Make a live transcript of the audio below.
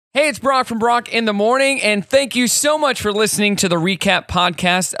Hey, it's Brock from Brock in the Morning, and thank you so much for listening to the recap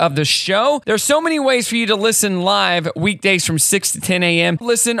podcast of the show. There's so many ways for you to listen live weekdays from 6 to 10 a.m.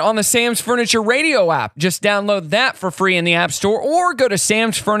 Listen on the Sam's Furniture Radio app. Just download that for free in the App Store or go to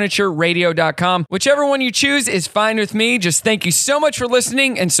samsfurnitureradio.com. Whichever one you choose is fine with me. Just thank you so much for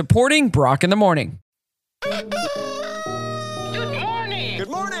listening and supporting Brock in the Morning. Good morning. Good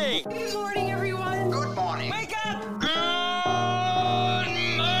morning. Good morning, everyone. Good morning. Wake up. Good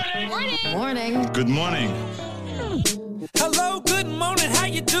morning. Morning. Good morning. Hello, good morning, how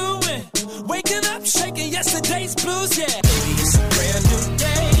you doing? Waking up, shaking yesterday's blues, yeah. Baby, it's a brand new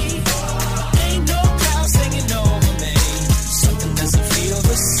day. Ain't no clouds hanging over me. Something doesn't feel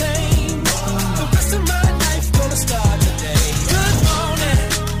the same. The rest of my life gonna start today. Good morning.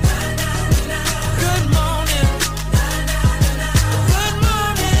 Good morning. Good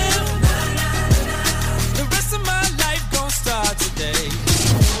morning. The rest of my life gonna start today.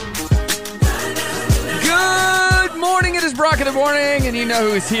 Good morning, it is Brock in the Morning, and you know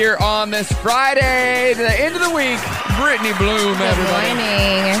who's here on this Friday, the end of the week, Brittany Bloom, everybody. Good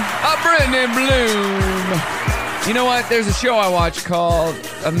morning. Brittany Bloom. You know what? There's a show I watch called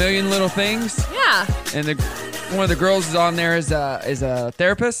A Million Little Things, Yeah. and one of the girls is on there is a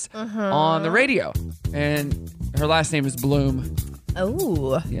therapist on the radio, and her last name is Bloom.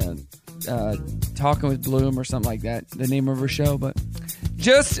 Oh. Yeah, Talking with Bloom or something like that, the name of her show, but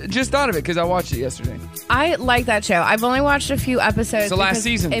just thought of it because I watched it yesterday. I like that show. I've only watched a few episodes. It's the last because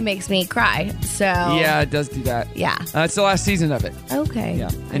season. It makes me cry. So Yeah, it does do that. Yeah. It's the last season of it. Okay. Yeah.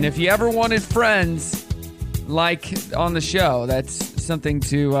 And if you ever wanted friends like on the show, that's something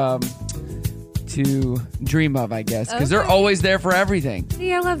to dream of, I guess, because they're Okay. always there for everything.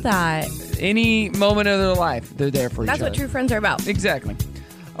 See, I love that. Any moment of their life, they're there for That's each other. what true friends are about. Exactly.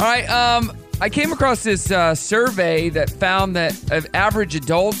 All right. I came across this survey that found that average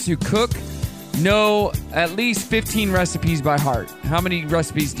adults who cook know at least 15 recipes by heart. How many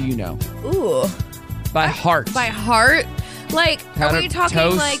recipes do you know? Ooh. By heart. By heart? Like, How are to we talking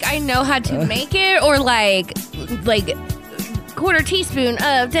toast. like I know how to make it, or like quarter teaspoon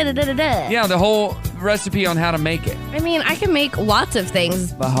of da-da-da-da-da? Yeah, the whole recipe on how to make it I mean, I can make lots of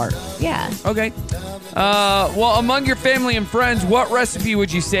things. by heart. Yeah. Okay. Well, among your family and friends, what recipe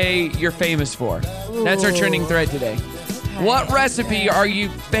would you say you're famous for? That's our trending thread today. What recipe are you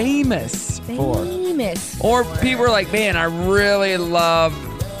famous for? Famous. Or people are like, man, I really love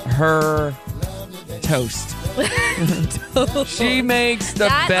her toast. She makes the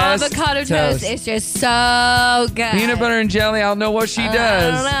that best avocado toast is just so good. Peanut butter and jelly, I don't know what she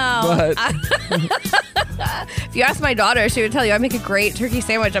does. I don't know. If you ask my daughter, she would tell you I make a great turkey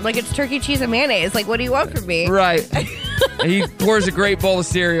sandwich. I'm like, it's turkey, cheese, and mayonnaise. Like, what do you want from me? Right. He pours a great bowl of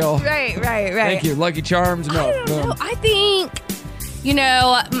cereal. Right. Thank you. Lucky Charms milk. I don't know. I think,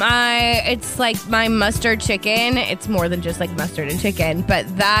 it's like my mustard chicken. It's more than just like mustard and chicken, but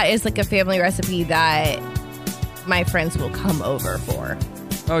that is like a family recipe that my friends will come over for.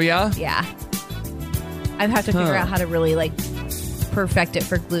 Oh, yeah? Yeah. I'd have to figure out how to really like perfect it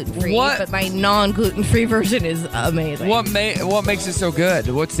for gluten-free, What? but my non-gluten-free version is amazing. What makes it so good?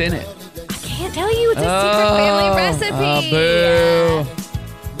 What's in it? I can't tell you. It's a secret family recipe. Boo.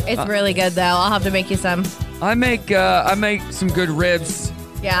 It's really good though. I'll have to make you some. I make some good ribs,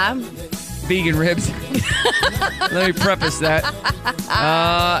 Yeah. vegan ribs. Let me preface that.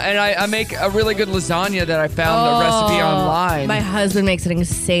 And I make a really good lasagna that I found a recipe online. My husband makes an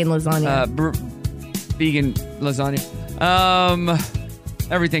insane lasagna. Vegan lasagna.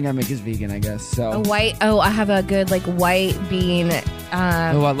 Everything I make is vegan, I guess. So. I have a good like white bean.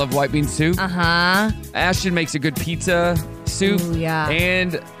 I love white bean soup. Ashton makes a good pizza soup. Ooh, yeah.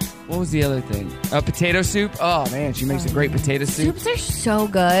 And what was the other thing? Potato soup. Oh man, she makes a great potato soup. Soups are so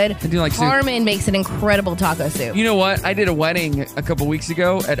good. I do like soup. Carmen makes an incredible taco soup. You know what? I did a wedding a couple weeks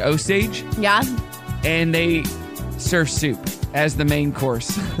ago at Osage, Yeah. and they serve soup as the main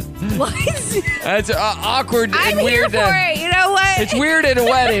course. What? That's awkward I'm and here weird. for it. You know what? It's weird at a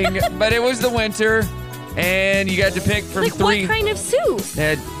wedding, but it was the winter, and you got to pick from like three. what kind of soup?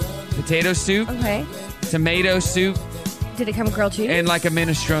 They had potato soup, Okay. tomato soup, Did it come with grilled cheese? and like a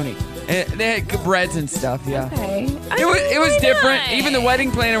minestrone. And they had breads and stuff. Yeah. Okay. It was Why different. not? Even the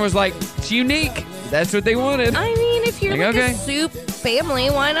wedding planner was like, it's unique. That's what they wanted. I mean, if you're Like, like okay. a soup family,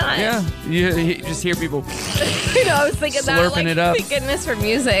 why not? Yeah. You just hear people You know, I was thinking that. Slurping Like, it up. thank goodness for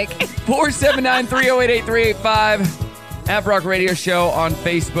music. 479-308-8385. App Rock Radio Show on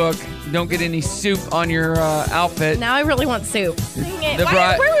Facebook. Don't get any soup on your outfit. Now I really want soup. Dang it. The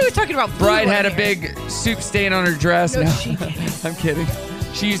Why were we talking about food Bride right had a here? big soup stain on her dress. No, No, she didn't. I'm kidding.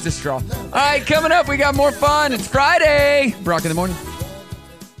 She used a straw. All right, coming up, we got more fun. It's Friday. Brock in the Morning.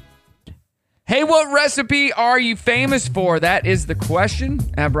 Hey, what recipe are you famous for? That is the question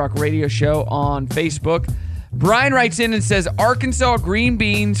at Brock Radio Show on Facebook. Brian writes in and says, Arkansas green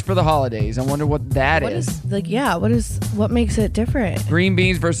beans for the holidays. I wonder what that What is. what makes it different? Green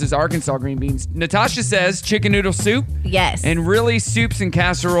beans versus Arkansas green beans. Natasha says chicken noodle soup. Yes. And really soups and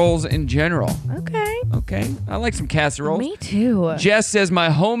casseroles in general. Okay. Okay. I like some casseroles. Me too. Jess says my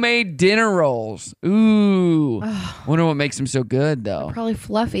homemade dinner rolls. Ooh. Wonder what makes them so good, though. Probably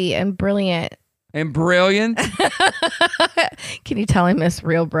fluffy and brilliant. And brilliant. Can you tell I miss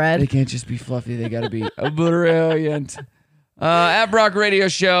real They bread? can't just be fluffy. They got to be brilliant. At Brock Radio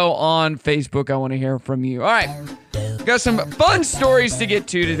Show on Facebook, I want to hear from you. All right. Got some fun stories to get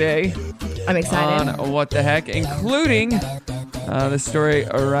to today I'm excited. on What the Heck, including the story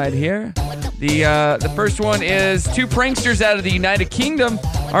right here. The first one is 2 pranksters out of the United Kingdom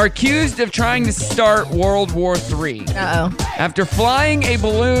are accused of trying to start World War III. Uh-oh. After flying a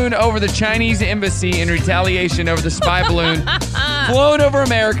balloon over the Chinese embassy in retaliation over the spy balloon flown over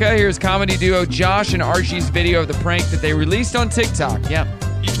America, here's comedy duo Josh and Archie's video of the prank that they released on TikTok. Yep.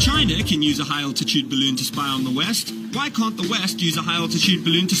 If China can use a high-altitude balloon to spy on the West, why can't the West use a high-altitude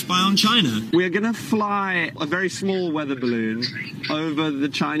balloon to spy on China? We're going to fly a very small weather balloon over the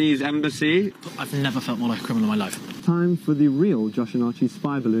Chinese embassy. I've never felt more like a criminal in my life. Time for the real Josh and Archie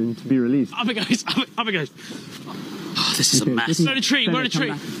spy balloon to be released. Up it goes, up it goes. Oh, this is Okay, a mess. listen, We're in a tree, we're in a tree.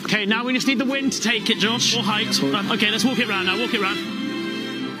 come back. Okay, now we just need the wind to take it, Josh. Or height. Okay, let's walk it round now, walk it round.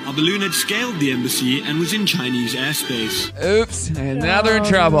 Our balloon had scaled the embassy and was in Chinese airspace. Oops, and now they're in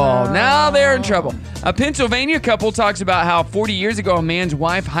trouble. Now they're in trouble. A Pennsylvania couple talks about how 40 years ago a man's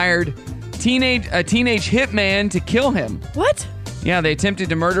wife hired a teenage hitman to kill him. What? Yeah, they attempted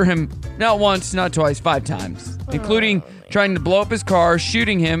to murder him not once, not twice, 5 times, including trying to blow up his car,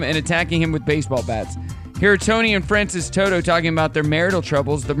 shooting him, and attacking him with baseball bats. Here are Tony and Francis Toto talking about their marital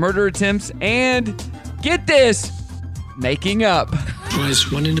troubles, the murder attempts, and, get this, making up.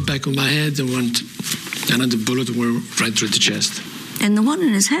 Twice, one in the back of my head and another bullet went right through the chest. And the one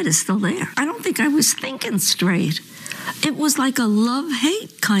in his head is still there. I don't think I was thinking straight. It was like a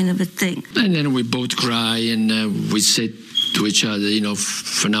love-hate kind of a thing. And then we both cry and we said to each other,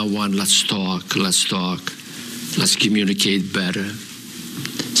 from now on, let's talk, let's communicate better.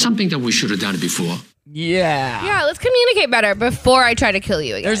 Something that we should have done before. Yeah. Yeah, let's communicate better before I try to kill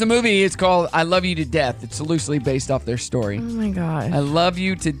you again. There's a movie, it's called I Love You to Death. It's loosely based off their story. Oh my God. I love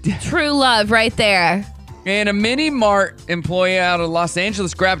you to death. True love right there. And a Mini Mart employee out of Los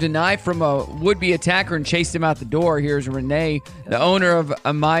Angeles grabbed a knife from a would-be attacker and chased him out the door. Here's Renee, the owner of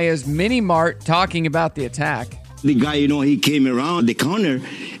Amaya's Mini Mart, talking about the attack. The guy, he came around the corner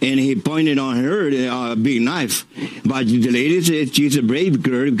and he pointed on her a big knife. But the lady said she's a brave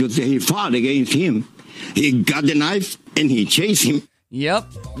girl because he fought against him. He got the knife and he chased him. Yep.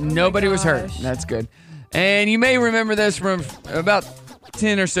 Nobody was hurt. That's good. And you may remember this from about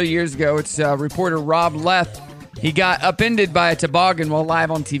 10 or so years ago. It's reporter Rob Leth. He got upended by a toboggan while live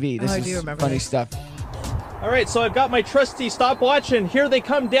on TV. This is funny stuff. All right, so I've got my trusty stopwatch, and here they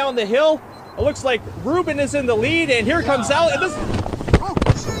come down the hill. It looks like Ruben is in the lead, and here comes Al. And this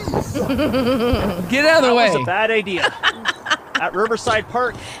Get out of the way. That was a bad idea. At Riverside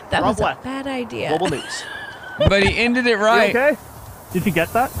Park, That Rob was a Leth, bad idea. Global News. But he ended it right. You okay? Did you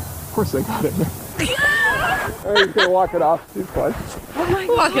get that? Of course I got it. All right, you can walk it off. It's fine.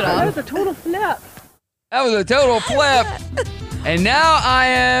 Walk it off. was a total flip. That was a total flip. And now I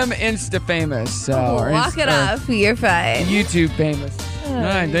am Insta famous. So, or Walk it Insta- off. You're fine. YouTube famous. All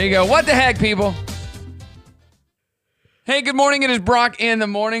right, there you go. What the heck, people? Hey, good morning. It is Brock in the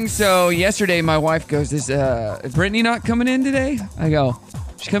morning. So yesterday, my wife goes, "Is Brittany not coming in today?" I go,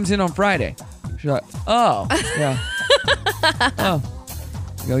 "She comes in on Friday." She's like, "Oh, yeah." Oh,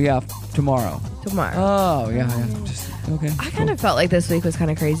 I go, "Yeah, tomorrow." Tomorrow. Oh, yeah. Just okay. I kind of felt like this week was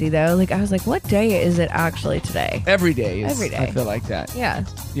kind of crazy, though. Like, I was like, what day is it actually today? Every day is. Every day. I feel like that. Yeah.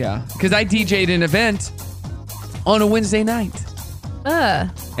 Yeah, because I DJ'd an event on a Wednesday night.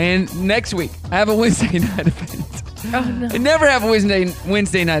 And next week, I have a Wednesday night event. Oh, no. I never have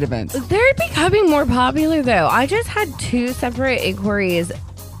Wednesday night events. They're becoming more popular, though. I just had 2 separate inquiries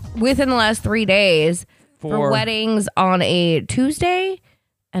within the last 3 days for weddings on a Tuesday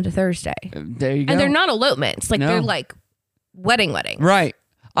and a Thursday. There you go. And they're not elopements. Like, No. they're like wedding. Right.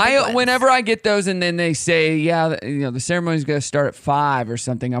 ones. Whenever I get those and then they say, yeah, the ceremony's going to start at 5 or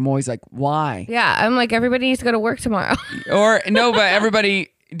something, I'm always like, why? Yeah, I'm like, everybody needs to go to work tomorrow. Or, no, but everybody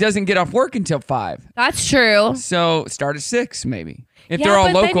doesn't get off work until 5. That's true. So start at 6, maybe. If yeah, they're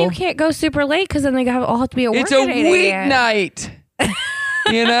all but local. then you can't go super late because then they all have to be at work It's a at 8 a.m. weeknight.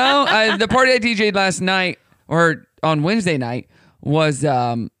 The party I DJ'd last night or on Wednesday night was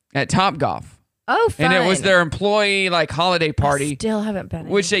at Topgolf. Oh, fun. And it was their employee holiday party. Still haven't been.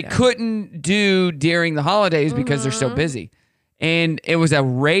 Which they couldn't do during the holidays because they're so busy. And it was a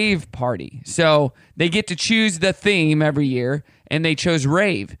rave party. So they get to choose the theme every year, and they chose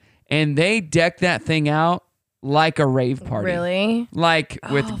rave. And they decked that thing out like a rave party. Really? Like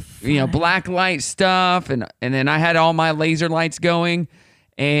with black light stuff, and then I had all my laser lights going,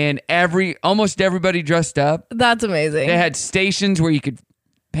 and almost everybody dressed up. That's amazing. They had stations where you could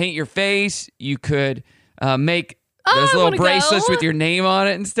paint your face. You could make those little bracelets with your name on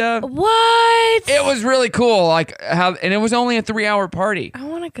it and stuff. What? It was really cool. And it was only a 3-hour party. I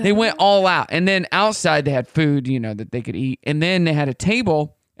want to go. They went all out. And then outside they had food, that they could eat. And then they had a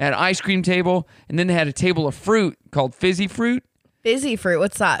table, an ice cream table, and then they had a table of fruit called Fizzy Fruit. Fizzy Fruit,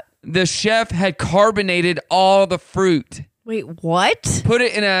 what's that? The chef had carbonated all the fruit. Wait, what? Put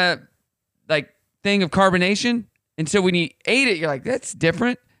it in a thing of carbonation. And so when you ate it, you're like, that's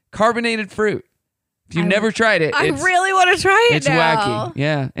different. Carbonated fruit. If you've never tried it, I really want to try it. It's now. wacky.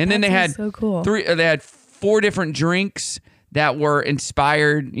 Yeah. And then they had so cool. They had 4 different drinks that were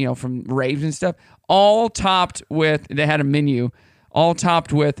inspired, from raves and stuff, all topped with, they had a menu, all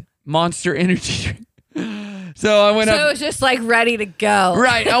topped with Monster Energy drink. So I went up. So it was just ready to go.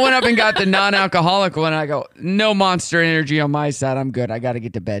 Right. I went up and got the non-alcoholic one. And I go, no Monster Energy on my side. I'm good. I got to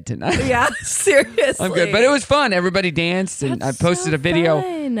get to bed tonight. Yeah, seriously. I'm good. But it was fun. Everybody danced. And I posted a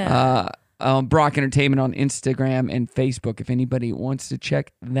video on Brock Entertainment on Instagram and Facebook if anybody wants to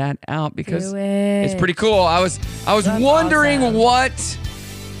check that out, because it's pretty cool. I was wondering what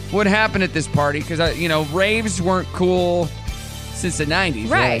would happen at this party, because raves weren't cool since the 90s.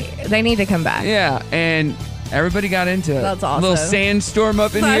 Right. They need to come back. Yeah. And everybody got into it. That's awesome. A little sandstorm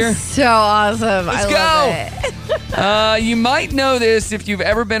up in here. That's so awesome. Let's go. You might know this if you've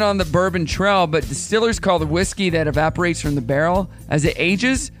ever been on the Bourbon Trail, but distillers call the whiskey that evaporates from the barrel as it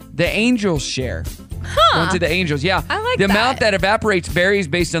ages the angel's share. Going to the angels. Yeah. I like the that. amount that evaporates varies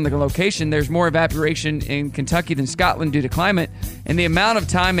based on the location. There's more evaporation in Kentucky than Scotland due to climate. And the amount of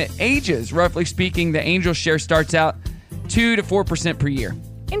time it ages, roughly speaking, the angel's share starts out 2 to 4% per year.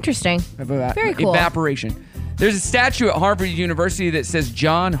 Interesting. Very cool. Evaporation. There's a statue at Harvard University that says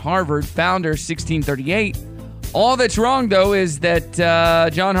John Harvard, founder, 1638. All that's wrong, though, is that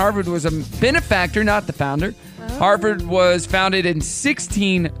John Harvard was a benefactor, not the founder. Harvard was founded in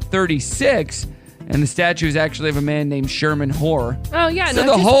 1636, and the statue is actually of a man named Sherman Hoare. Oh, yeah. So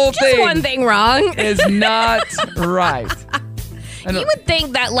the whole thing one thing wrong is not right. You would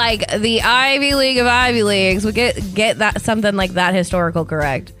think that the Ivy League of Ivy Leagues would get that something like that historical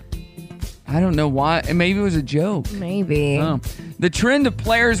correct. I don't know why. Maybe it was a joke. Maybe. Oh. The trend of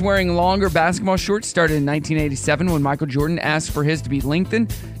players wearing longer basketball shorts started in 1987 when Michael Jordan asked for his to be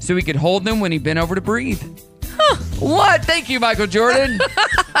lengthened so he could hold them when he bent over to breathe. Huh. What? Thank you, Michael Jordan.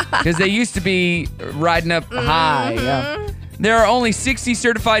 Because they used to be riding up high. Yeah. There are only 60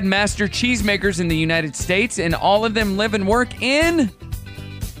 certified master cheesemakers in the United States, and all of them live and work in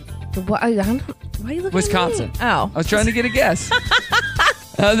why are you looking Wisconsin. At me? Oh. I was trying to get a guess.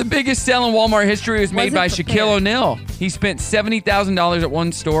 The biggest sale in Walmart history was made by Shaquille O'Neal. He spent $70,000 at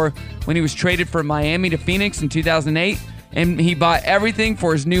one store when he was traded from Miami to Phoenix in 2008, and he bought everything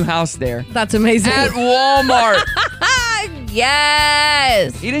for his new house there. That's amazing. At Walmart.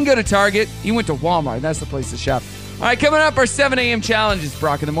 Yes. He didn't go to Target. He went to Walmart. That's the place to shop. All right, coming up, our 7 a.m. challenge is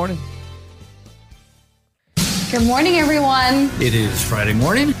Brock in the morning. Good morning, everyone. It is Friday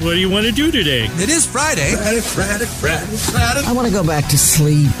morning. What do you want to do today? It is Friday. Friday. I want to go back to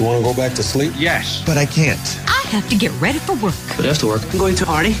sleep. You want to go back to sleep? Yes. But I can't. I have to get ready for work. But after work, I'm going to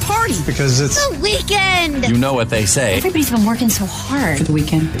party. because it's the weekend. You know what they say. Everybody's been working so hard for the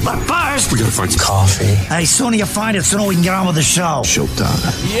weekend. But first, we got to find some coffee. Hey, sooner you find it, sooner we can get on with the show.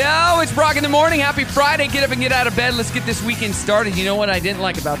 Showtime. Yo, it's Brock in the morning. Happy Friday. Get up and get out of bed. Let's get this weekend started. You know what I didn't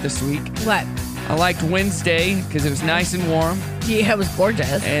like about this week? What? I liked Wednesday because it was nice and warm. Yeah, it was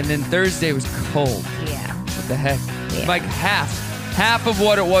gorgeous. And then Thursday was cold. Yeah. What the heck? Yeah. Like half of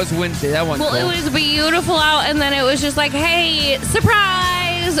what it was Wednesday. That one. Well, cold. it was beautiful out, and then it was just hey,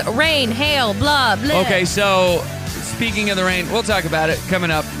 surprise! Rain, hail, blah, blah. Okay, so speaking of the rain, we'll talk about it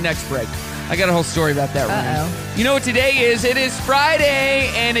coming up next break. I got a whole story about that rain. You know what today is? It is Friday,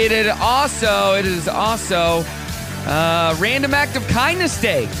 and it is also Random Act of Kindness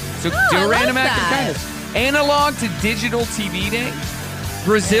Day. So do a random act of kindness. Analog to Digital TV Day.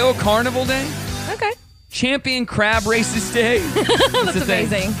 Brazil Carnival Day. Okay. Champion Crab Races Day. That's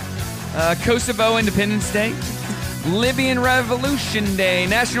amazing. Kosovo Independence Day. Libyan Revolution Day.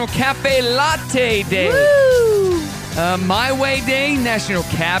 National Cafe Latte Day. Woo! My Way Day. National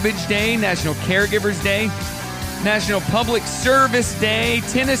Cabbage Day. National Caregivers Day. National Public Service Day,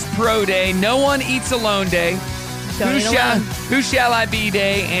 Tennis Pro Day, No One Eats Alone Day, Who Shall I Be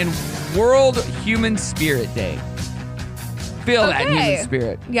Day, and World Human Spirit Day. Feel that human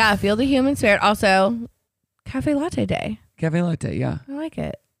spirit. Yeah, feel the human spirit. Also, Cafe Latte Day. Cafe Latte, yeah. I like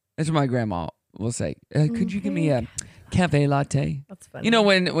it. That's what my grandma will say. Could you give me a cafe latte? That's funny. You know,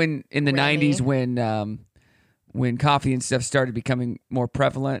 when in the 90s, when coffee and stuff started becoming more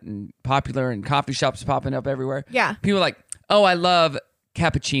prevalent and popular and coffee shops popping up everywhere. Yeah. People were like, oh, I love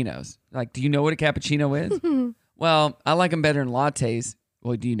cappuccinos. Like, do you know what a cappuccino is? Well, I like them better than lattes.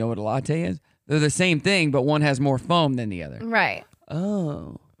 Well, do you know what a latte is? They're the same thing, but one has more foam than the other. Right.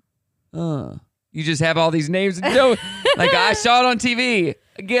 Oh. You just have all these names. No, like I saw it on TV.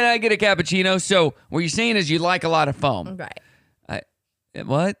 Again, I get a cappuccino. So what you're saying is you like a lot of foam. Right.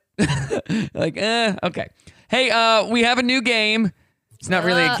 What? Like, okay. Hey, we have a new game. It's not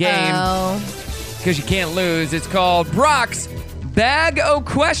really a game because you can't lose. It's called Brock's Bag O'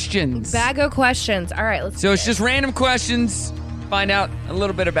 Questions. Bag O' Questions. All right, let's So it's just random questions. Find out a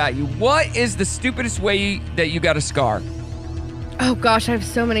little bit about you. What is the stupidest way that you got a scar? Oh, gosh, I have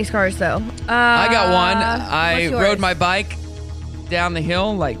so many scars, though. I got one. I what's yours? rode my bike down the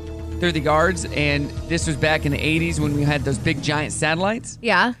hill, like through the yards, and this was back in the 80s when we had those big giant satellites.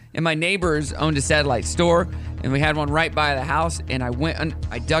 Yeah. And my neighbors owned a satellite store, and we had one right by the house, and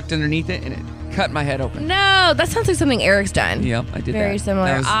I ducked underneath it, and it cut my head open. No, that sounds like something Eric's done. Yep, I did Very that. similar.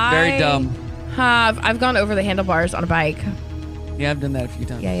 That was very dumb. I've gone over the handlebars on a bike. Yeah, I've done that a few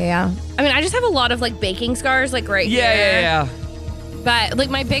times. Yeah. I mean, I just have a lot of like baking scars, like right here. Yeah. But like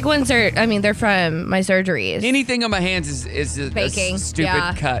my big ones are, I mean, they're from my surgeries. Anything on my hands is a Baking.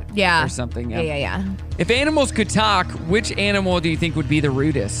 stupid cut or something. Yeah. If animals could talk, which animal do you think would be the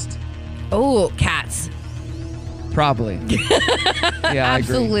rudest? Oh, cats. Probably. Yeah, I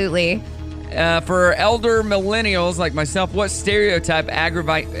agree. Absolutely. For elder millennials like myself, what stereotype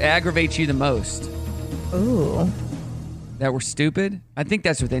aggravates you the most? Ooh. That we're stupid? I think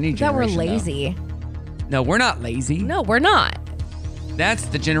that's with any That we're generation. lazy. No, we're not lazy. No, we're not. That's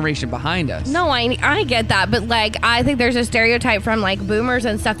the generation behind us. No, I get that, but like I think there's a stereotype from like boomers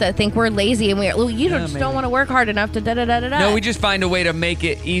and stuff that think we're lazy and you just don't want to work hard enough to da-da-da-da-da. No, we just find a way to make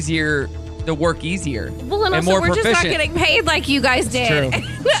it easier, the work easier. Well, and also more we're proficient. just not getting paid like you guys did.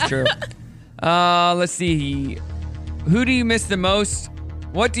 It's true. Let's see. Who do you miss the most?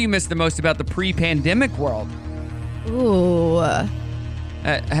 What do you miss the most about the pre-pandemic world? Ooh.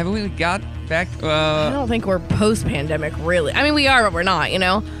 Have we got back? I don't think we're post-pandemic, really. I mean, we are, but we're not, you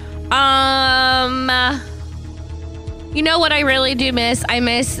know? You know what I really do miss? I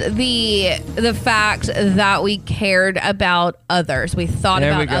miss the fact that we cared about others. We thought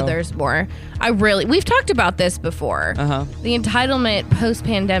about others more. We've talked about this before. Uh-huh. The entitlement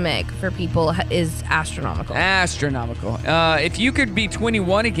post-pandemic for people is astronomical. Astronomical. If you could be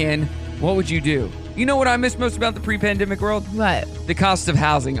 21 again, what would you do? You know what I miss most about the pre-pandemic world? What? The cost of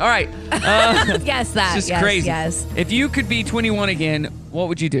housing. All right. Yes, that. It's just crazy. Yes. If you could be 21 again, what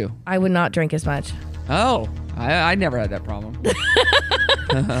would you do? I would not drink as much. Oh, I never had that problem.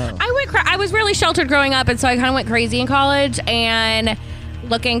 I was really sheltered growing up, and so I kind of went crazy in college. And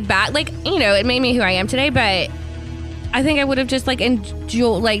looking back, like, you know, it made me who I am today. But I think I would have just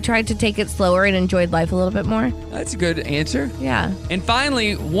tried to take it slower and enjoyed life a little bit more. That's a good answer. Yeah. And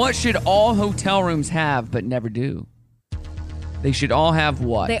finally, what should all hotel rooms have but never do? They should all have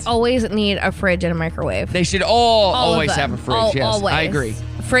what? They always need a fridge and a microwave. They should always have a fridge. Yes, always. I agree.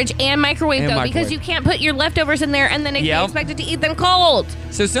 Fridge and microwave, because you can't put your leftovers in there and then be expected to eat them cold.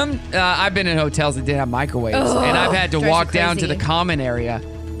 So I've been in hotels that didn't have microwaves, and I've had to walk down to the common area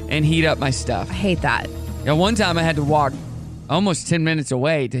and heat up my stuff. I hate that. One time I had to walk almost 10 minutes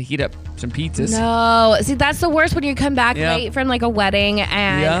away to heat up some pizzas. No. See, that's the worst when you come back late from like a wedding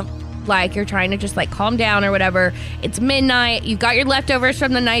and like you're trying to just like calm down or whatever. It's midnight. You've got your leftovers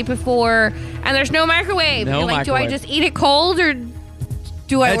from the night before and there's no microwave. You're like, do I just eat it cold or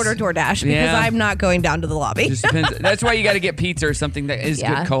do I order DoorDash? Because I'm not going down to the lobby. Just depends. That's why you got to get pizza or something that is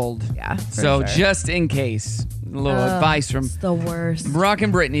good cold. Yeah. So just in case, a little advice from the worst. Brock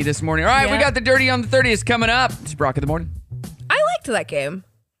and Brittany this morning. All right, we got the Dirty on the 30th coming up. It's Brock in the morning. I liked that game.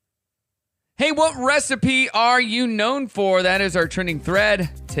 Hey, what recipe are you known for? That is our trending thread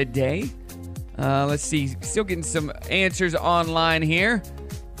today. Let's see. Still getting some answers online here.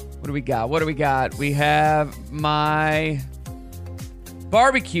 What do we got? We have my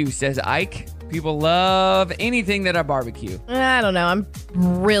barbecue, says Ike. People love anything that I barbecue. I don't know. I'm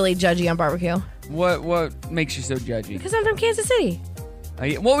really judgy on barbecue. What makes you so judgy? Because I'm from Kansas City.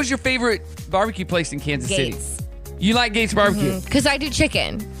 What was your favorite barbecue place in Kansas City? You like Gates Barbecue? Because I do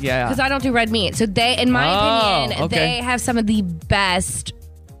chicken. Yeah. Because I don't do red meat. So they, in my opinion, okay. they have some of the best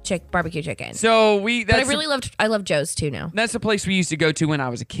barbecue chicken. So but I love Joe's too now. That's the place we used to go to when I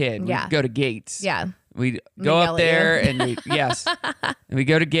was a kid. Yeah. We'd go to Gates. Yeah. We'd go yell up at you. there and yes. And we'd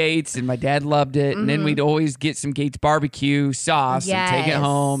go to Gates and my dad loved it. And then we'd always get some Gates barbecue sauce and take it Yes.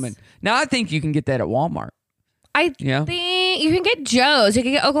 home. And now I think you can get that at Walmart. I think you can get Joe's. You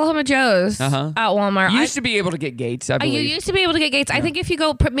can get Oklahoma Joe's at Walmart. You used to be able to get Gates, I believe. You used to be able to get Gates. I think if you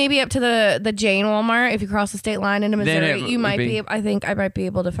go maybe up to the Jane Walmart, if you cross the state line into Then Missouri, it you would might be. I think I might be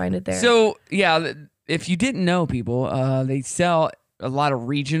able to find it there. So, yeah, if you didn't know, people, they sell a lot of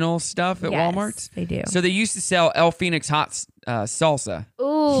regional stuff at Yes, Walmart. they do. So they used to sell El Phoenix hot salsa.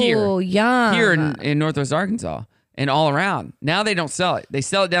 Ooh, yum. Here in Northwest Arkansas and all around. Now they don't sell it. They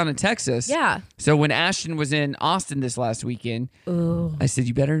sell it down in Texas. Yeah. So when Ashton was in Austin this last weekend, I said,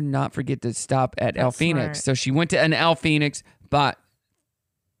 you better not forget to stop at El Phoenix. smart. So she went to an El Phoenix, bought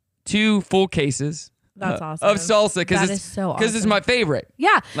 2 full cases That's awesome. of salsa That because is so it's awesome. my favorite.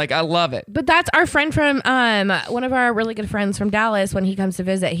 Yeah. Like, I love it. But that's our friend from one of our really good friends from Dallas. When he comes to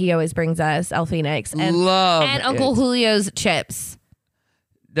visit, he always brings us El Phoenix and Love Uncle it. Julio's chips.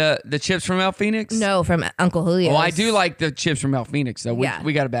 The chips from El Phoenix? No, from Uncle Julio's. Oh, I do like the chips from El Phoenix, though. Yeah.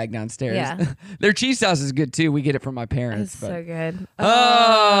 We got a bag downstairs. Yeah. Their cheese sauce is good, too. We get it from my parents. It's but- so good.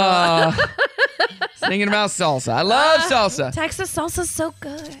 Oh. Thinking about salsa. I love salsa. Texas salsa's so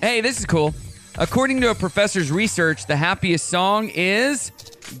good. Hey, this is cool. According to a professor's research, the happiest song is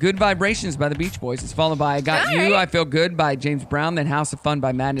Good Vibrations by the Beach Boys. It's followed by I Got All You, right. I Feel Good by James Brown, then House of Fun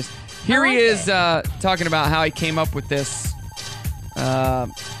by Madness. Here he is talking about how he came up with this,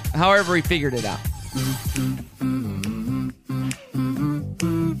 however he figured it out.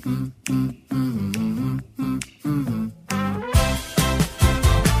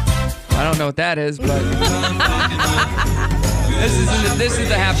 I don't know what that is, but this is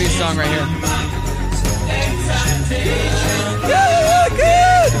the happiest song right here.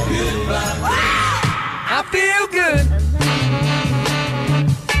 I feel good.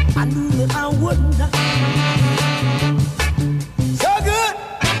 I knew that I wouldn't. So good.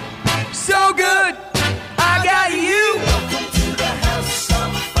 So good. I got you.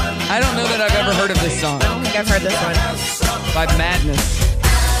 I don't know that I've ever heard of this song. I don't think I've heard this one. By Madness.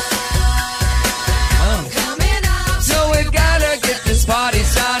 So we gotta get this party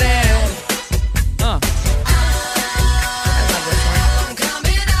started. Huh.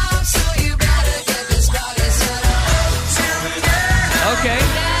 Okay.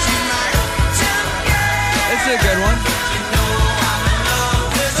 It's a good one.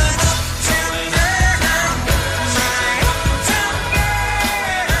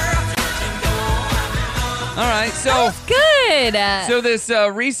 All right, so Good. So this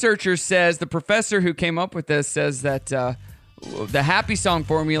researcher says, the professor who came up with this says that the happy song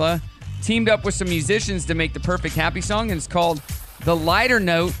formula teamed up with some musicians to make the perfect happy song, and it's called The Lighter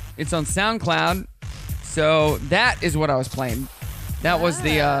Note. It's on SoundCloud. So that is what I was playing. That was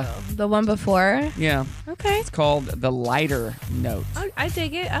the one before. yeah. Okay. It's called The Lighter Note, I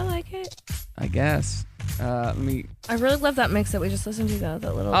dig it. I like it. I guess. Let me. I really love that mix that we just listened to, though.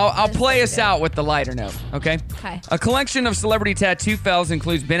 That little. I'll play us out with The Lighter Note, okay? Okay. A collection of celebrity tattoo fells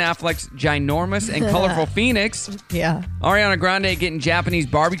includes Ben Affleck's ginormous and colorful Phoenix. Yeah. Ariana Grande getting Japanese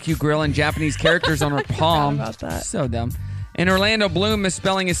barbecue grill and Japanese characters on her palm. about that. So dumb. And Orlando Bloom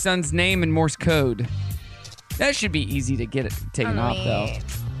misspelling his son's name in Morse code. That should be easy to get it taken off, though.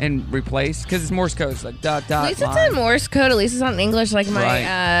 And replaced. Because it's Morse code. It's like dot, At dot, least it's line. in Morse code. At least it's not in English like my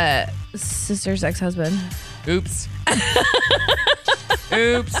Right. sister's ex-husband. Oops.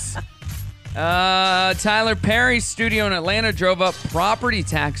 Oops. Tyler Perry's studio in Atlanta drove up property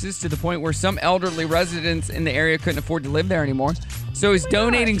taxes to the point where some elderly residents in the area couldn't afford to live there anymore. So he's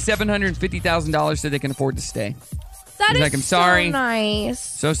donating $750,000 so they can afford to stay. That He's is like, I'm sorry. so nice.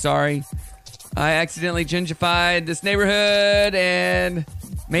 So sorry. I accidentally gentrified this neighborhood and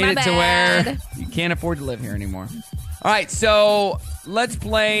made My it to bad. where you can't afford to live here anymore. All right, so let's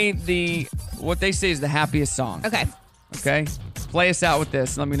play what they say is the happiest song. Okay. Okay? Play us out with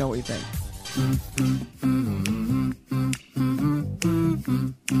this. Let me know what you think.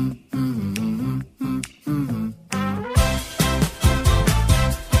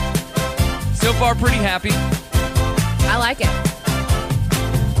 So far, pretty happy. I like it.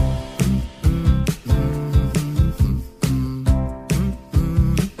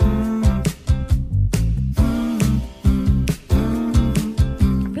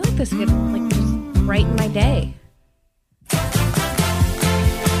 I feel like this could just brighten my day.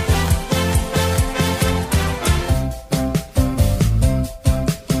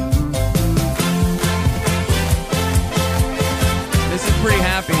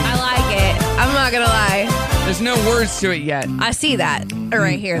 there's no words to it yet. I see that, or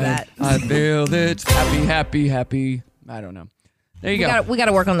I hear that. I feel it's happy, happy, happy. I don't know. There you go. We got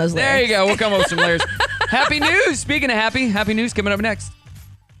to work on those lyrics. There you go. We'll come up with some lyrics. Happy news. Speaking of happy news coming up next.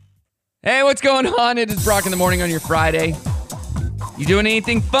 Hey, what's going on? It is Brock in the Morning on your Friday. You doing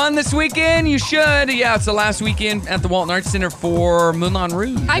anything fun this weekend? You should. Yeah, it's the last weekend at the Walton Arts Center for Moulin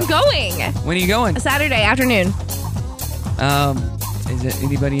Rouge. I'm going. When are you going? Saturday afternoon. Is it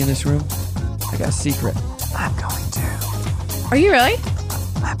anybody in this room? I got a secret. I'm going to. Are you really?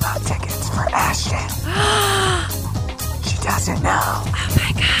 I bought tickets for Ashton. She doesn't know. Oh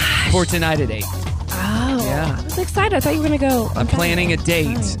my gosh. For tonight at 8. Oh. Yeah. I was excited. I thought you were going to go. I'm planning a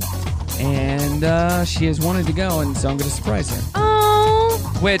date. And she has wanted to go, and so I'm going to surprise her.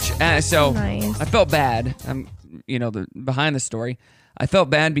 Oh. Which, so nice. I felt bad. Behind the story, I felt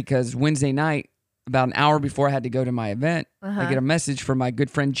bad because Wednesday night, about an hour before I had to go to my event, I get a message from my good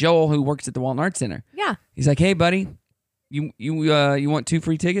friend Joel, who works at the Walton Arts Center. Yeah. He's like, "Hey, buddy, you want 2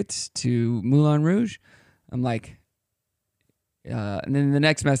 free tickets to Moulin Rouge?" I'm like, and then the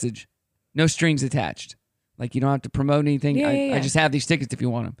next message, no strings attached. Like, you don't have to promote anything. I just have these tickets if you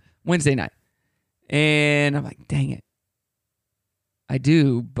want them. Wednesday night. And I'm like, dang it. I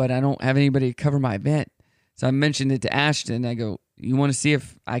do, but I don't have anybody to cover my event. So I mentioned it to Ashton. I go, you want to see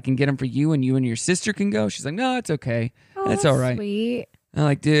if I can get them for you and your sister can go? She's like, no, it's okay. Oh, that's all right. Sweet. I'm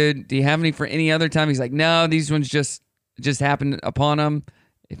like, dude, do you have any for any other time? He's like, no, these ones just happened upon them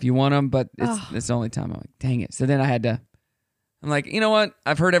if you want them, but it's the only time. I'm like, dang it. So then I'm like, you know what?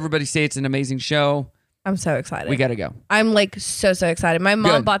 I've heard everybody say it's an amazing show. I'm so excited. We got to go. I'm like so excited. My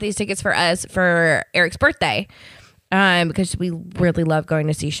mom bought these tickets for us for Eric's birthday because we really love going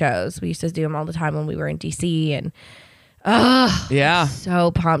to see shows. We used to do them all the time when we were in DC and yeah, so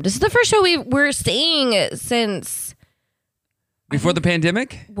pumped. This is the first show we're seeing since before the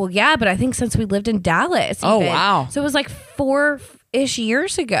pandemic. Well, yeah, but I think since we lived in Dallas. Oh, wow. So it was like 4-ish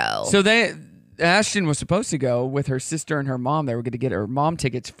years ago. So Ashton was supposed to go with her sister and her mom. They were going to get her mom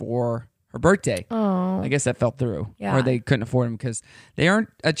tickets for her birthday. Oh. I guess that fell through. Yeah. Or they couldn't afford them because they aren't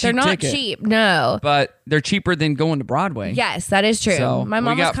a cheap They're not ticket. cheap, no. But they're cheaper than going to Broadway. Yes, that is true. So my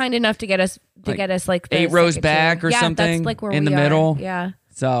mom was kind enough to get us like the 8 rows second back show. or Yeah, something that's like where in we the are. middle. Yeah.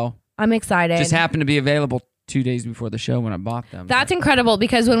 So I'm excited. just happened to be available 2 days before the show when I bought them. That's incredible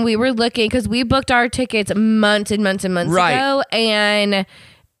because when we were looking, because we booked our tickets months and months and months ago, and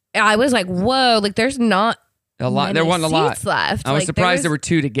I was like, whoa, like there's not a lot. There wasn't a lot seats left. I was Like, surprised there were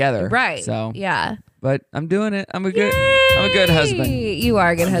 2 together. Right. So yeah. But I'm doing it. I'm a good husband. You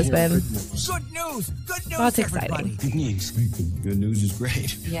are a good husband. Good news. Good news. That's exciting. Good news. Good news is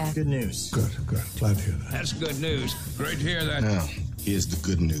great. Yeah. Good news. Good. Glad to hear that. That's good news. Great to hear that. Now, here's the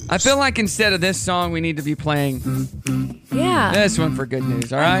good news. I feel like instead of this song, we need to be playing Yeah. this one for good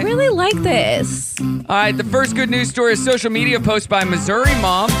news. All right. I really like this. All right, the first good news story is social media post by Missouri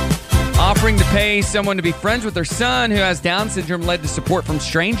mom offering to pay someone to be friends with their son who has Down syndrome led to support from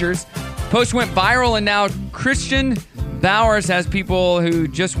strangers. Post went viral, and now Christian Bowers has people who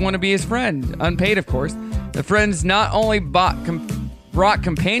just want to be his friend, unpaid, of course. The friends not only brought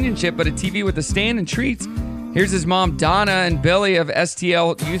companionship, but a TV with a stand and treats. Here's his mom, Donna, and Billy of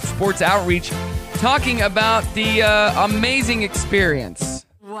STL Youth Sports Outreach talking about the amazing experience.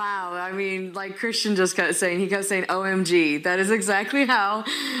 Wow, I mean, like Christian just kept saying, OMG. That is exactly how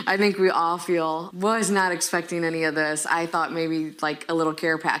I think we all feel. Was not expecting any of this. I thought maybe like a little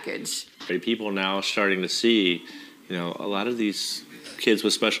care package. People now starting to see, a lot of these kids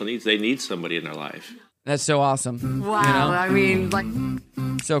with special needs, they need somebody in their life. That's so awesome. Wow, I mean, like...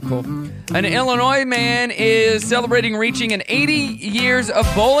 So cool. An Illinois man is celebrating reaching an 80 years of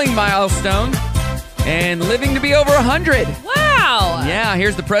bowling milestone and living to be over 100. Wow. Yeah,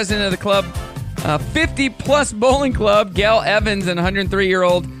 here's the president of the club, 50-plus bowling club, Gail Evans, and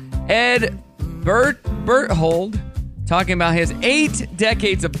 103-year-old Ed Berthold, talking about his 8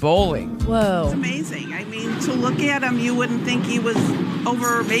 decades of bowling. Whoa. It's amazing. I mean, to look at him, you wouldn't think he was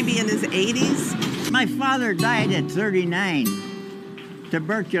over maybe in his 80s. My father died at 39,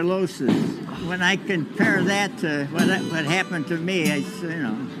 tuberculosis. When I compare that to what happened to me,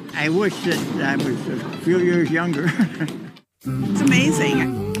 I wish that I was a few years younger. It's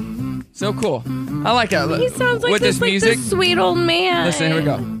amazing. So cool. I like it. He sounds like with this music. Sweet old man. Listen, here we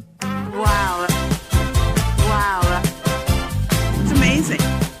go. Wow. Wow. It's amazing.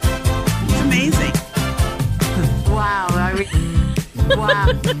 It's amazing. Wow, I mean, wow.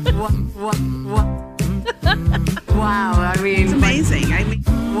 Wow, I mean. It's amazing. I mean,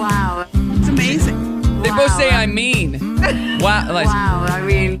 wow. It's amazing. They both say I mean. Wow. Like, wow, I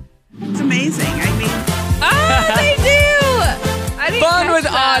mean. It's amazing. I mean. Oh, they do. I didn't Fun catch with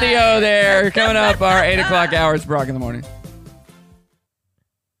that. audio there. Coming up, our 8 o'clock hour is Brock in the morning.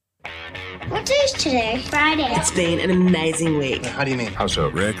 What day is today? Friday. It's been an amazing week. How do you mean? How so?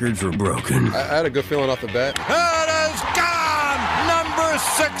 Records are broken. I had a good feeling off the bat. It is gone! Number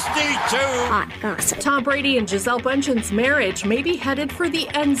 62! Hot gossip. Tom Brady and Giselle Bundchen's marriage may be headed for the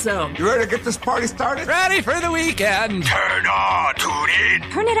end zone. You ready to get this party started? Ready for the weekend! Turn on, tune in.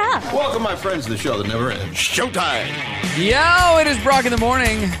 Turn it up. Welcome, my friends, to the show that never ends. Showtime. Yo, it is Brock in the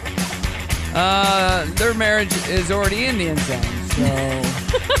morning. Their marriage is already in the end zone, so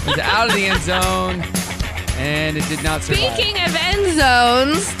it's out of the end zone, and it did not survive. Speaking of end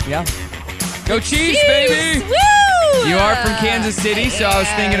zones. Yeah. Go Chiefs, baby! Woo! You are from Kansas City, so I was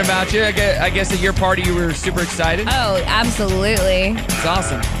thinking about you. I guess at your party you were super excited. Oh, absolutely. It's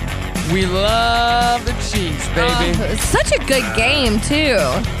awesome. We love the Chiefs, baby. Oh, it's such a good game, too.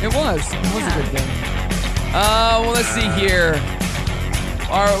 It was. It was a good game. Well, let's see here.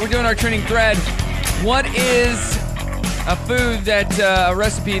 We're doing our trending thread. What is a food a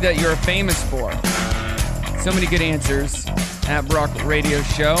recipe that you're famous for? So many good answers at Brock Radio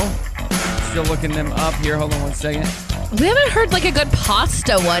Show. Still looking them up here. Hold on one second. We haven't heard like a good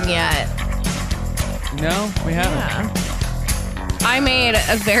pasta one yet. No, we haven't. Yeah. I made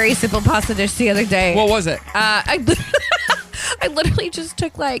a very simple pasta dish the other day. What was it? I literally just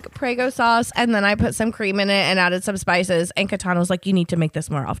took like Prego sauce and then I put some cream in it and added some spices. And Katana was like, you need to make this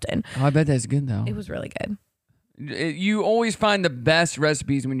more often. Oh, I bet that's good though. It was really good. You always find the best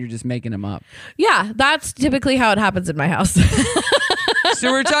recipes when you're just making them up. Yeah, that's typically how it happens in my house.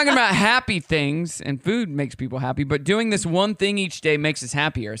 So we're talking about happy things, and food makes people happy, but doing this one thing each day makes us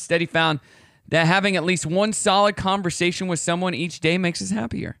happier. A study found that having at least one solid conversation with someone each day makes us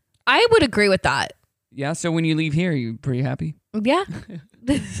happier. I would agree with that. Yeah, so when you leave here, you're pretty happy? Yeah.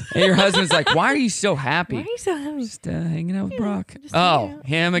 And your husband's like, why are you so happy? Why are you so happy? Just hanging out with Brock. Oh,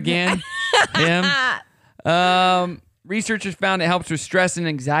 him again? Him? Researchers found it helps with stress and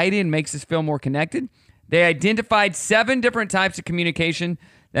anxiety and makes us feel more connected. They identified 7 different types of communication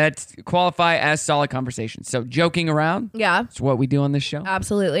that qualify as solid conversations. So joking around. Yeah. It's what we do on this show.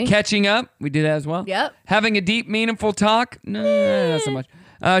 Absolutely. Catching up. We do that as well. Yep. Having a deep, meaningful talk. No, not so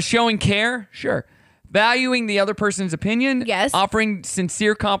much. Showing care. Sure. Valuing the other person's opinion. Yes. Offering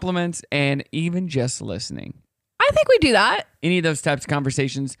sincere compliments and even just listening. I think we do that. Any of those types of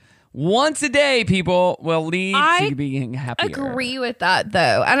conversations once a day, people, will lead to being happier. I agree with that,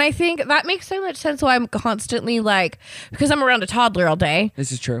 though. And I think that makes so much sense why I'm constantly like, because I'm around a toddler all day.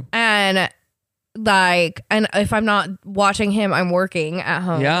 This is true. And if I'm not watching him, I'm working at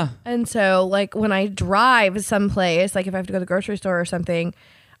home. Yeah. And so, like, when I drive someplace, like if I have to go to the grocery store or something,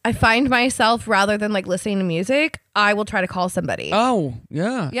 I find myself, rather than like listening to music, I will try to call somebody. Oh,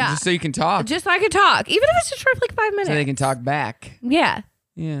 yeah. Yeah. Just so you can talk. Just so I can talk. Even if it's just for like 5 minutes. So they can talk back. Yeah.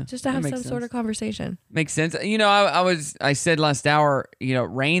 Yeah. Just to have some sort of conversation. Makes sense. You know, I said last hour, you know, it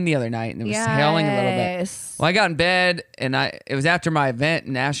rained the other night and it was hailing a little bit. Well, I got in bed and it was after my event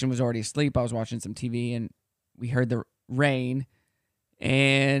and Ashton was already asleep. I was watching some TV and we heard the rain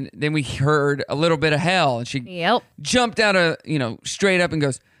and then we heard a little bit of hail and she jumped out of, straight up and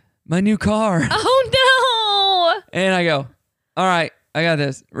goes, "My new car." Oh no. And I go, "All right, I got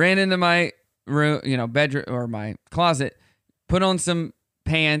this." Ran into my room, bedroom or my closet, put on some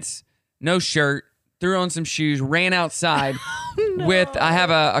pants, no shirt, threw on some shoes, ran outside I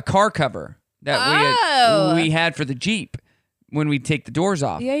have a car cover that we had for the Jeep when we take the doors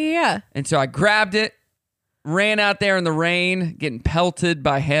off. Yeah. And so I grabbed it, ran out there in the rain, getting pelted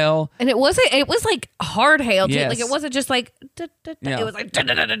by hail. And it was like hard hail too. Yes. Like it wasn't just like it was like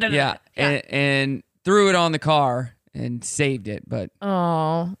yeah. And threw it on the car and saved it, but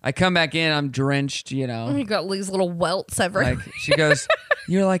I come back in, I'm drenched, You got these little welts everywhere. Like, she goes,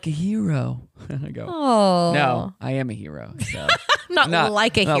 "You're like a hero." I go, "Oh, no, I am a hero." So not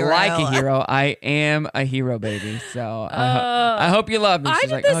like a hero. Not like a hero. I am a hero, baby. So I hope you love me. I She's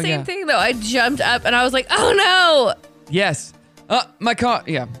did like, the same thing though. I jumped up and I was like, "Oh no!" Yes. My car.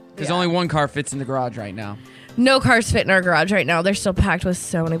 Yeah, because only one car fits in the garage right now. No cars fit in our garage right now. They're still packed with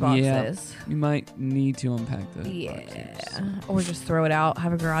so many boxes. Yeah, you might need to unpack those boxes. Or just throw it out,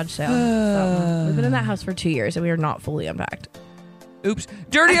 have a garage sale. We've been in that house for 2 years and we are not fully unpacked. Oops.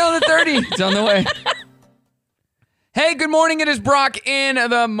 Dirty on the 30. It's on the way. Hey, good morning. It is Brock in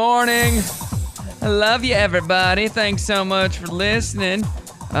the morning. I love you, everybody. Thanks so much for listening.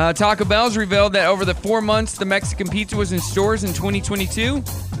 Taco Bell's revealed that over the 4 months the Mexican pizza was in stores in 2022,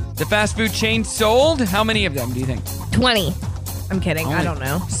 the fast food chain sold, how many of them do you think? 20. I'm kidding. I don't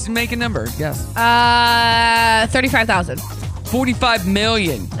know. Just make a number. Guess. 35,000. 45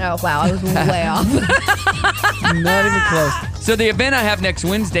 million. Oh, wow. I was way off. Not even close. So the event I have next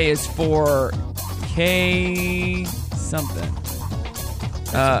Wednesday is for K something.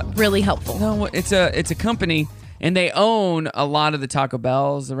 Really helpful. No, it's a company, and they own a lot of the Taco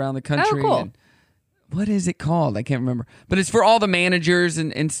Bells around the country. Oh, cool. And what is it called? I can't remember. But it's for all the managers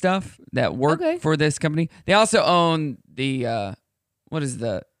and stuff that work for this company. They also own the, what is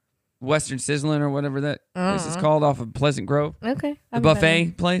the Western Sizzlin' or whatever that place is called off of Pleasant Grove. Okay. The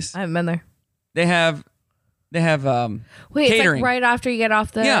buffet place. I haven't been there. They have Wait, catering. it's like right after you get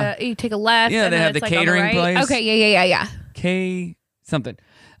off the, you take a left. Yeah, and they then have it's the like on catering right. place. Okay, yeah. K something.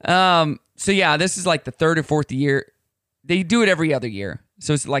 So yeah, this is like the third or fourth year. They do it every other year.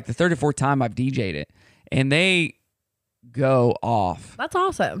 So it's like the third or fourth time I've DJ'd it. And they go off. That's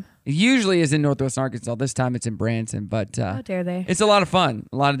awesome. It usually is in Northwest Arkansas. This time it's in Branson. But How dare they? it's a lot of fun.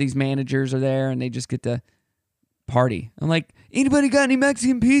 A lot of these managers are there and they just get to party. I'm like, anybody got any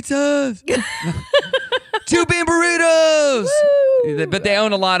Mexican pizzas? 2 bean burritos. Woo! But they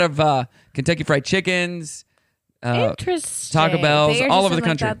own a lot of Kentucky Fried Chickens. Interesting. Taco Bells, They're all just over the in,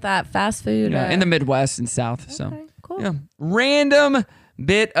 like, country. that fast food. Yeah, in the Midwest and South. So, cool. Yeah, random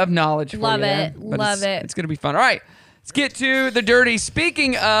bit of knowledge for Love you there, it. but Love it. It's going to be fun. All right, let's get to the dirty.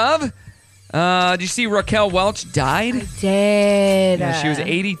 Speaking of, did you see Raquel Welch died? I did. Yeah, she was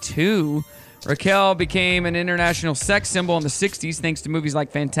 82. Raquel became an international sex symbol in the 60s thanks to movies like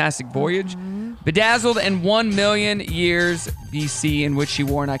Fantastic Voyage, Bedazzled, and 1 Million Years BC, in which she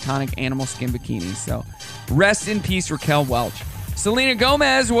wore an iconic animal skin bikini. So rest in peace, Raquel Welch. Selena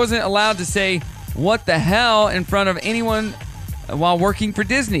Gomez wasn't allowed to say what the hell in front of anyone while working for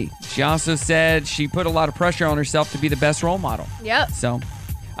Disney. She also said she put a lot of pressure on herself to be the best role model. Yep. So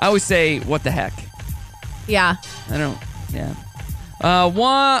I always say, what the heck? Yeah. Yeah.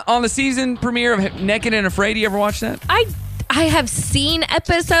 One on the season premiere of Naked and Afraid. You ever watch that? I have seen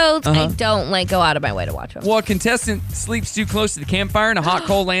episodes. I don't go out of my way to watch them. Well, a contestant sleeps too close to the campfire and a hot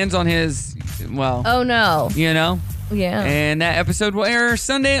coal lands on his, oh no. You know? Yeah. And that episode will air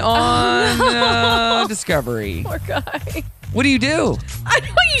Sunday on Discovery. Poor guy. What do you do? I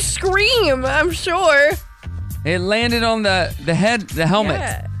know you scream, I'm sure. It landed on the head, the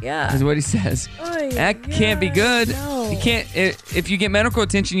helmet. Yeah. Is what he says. That can't be good. No. You can't. If you get medical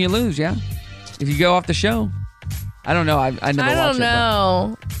attention, you lose. Yeah. If you go off the show, I don't know. I never watched it. I don't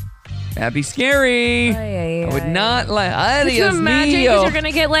know. That'd be scary. I would not like. Could you imagine you're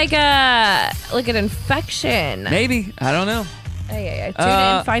gonna get like an infection? Maybe. I don't know. Tune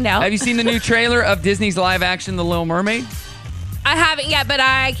in, find out. Have you seen the new trailer of Disney's live action The Little Mermaid? I haven't yet, but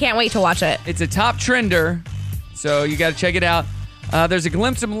I can't wait to watch it. It's a top trender, so you got to check it out. There's a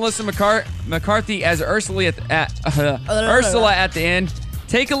glimpse of Melissa McCarthy as Ursula at the end.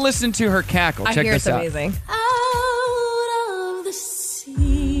 Take a listen to her cackle. Check this out. I hear it's amazing. Out of the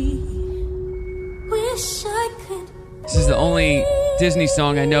sea, wish I could. This is the only Disney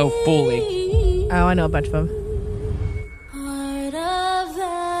song I know fully. Oh, I know a bunch of them. Part of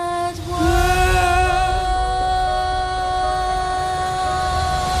that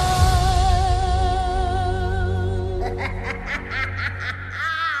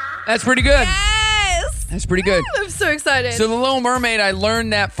That's pretty good. Yes! That's pretty good. I'm so excited. So The Little Mermaid, I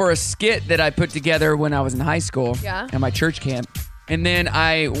learned that for a skit that I put together when I was in high school at my church camp. And then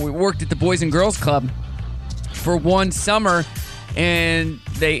I worked at the Boys and Girls Club for one summer, and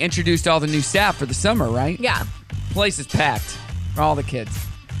they introduced all the new staff for the summer, right? Yeah. Place is packed for all the kids.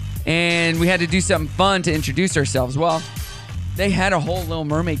 And we had to do something fun to introduce ourselves. Well, they had a whole Little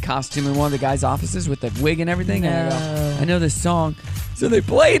Mermaid costume in one of the guys' offices with the wig and everything. And I go, I know this song. So they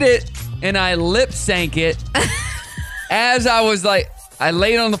played it, and I lip sank it as I was like, I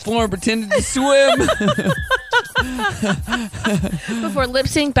laid on the floor and pretended to swim. Before lip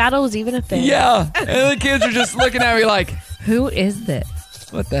sync battle was even a thing. Yeah. And the kids are just looking at me like, who is this?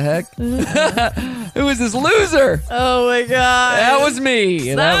 What the heck? Who is this loser? Oh my God. That was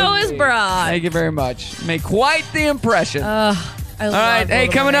me. That was Brock. Thank you very much. Made quite the impression. All right. Hey,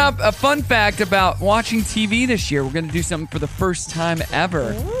 coming up, a fun fact about watching TV this year. We're going to do something for the first time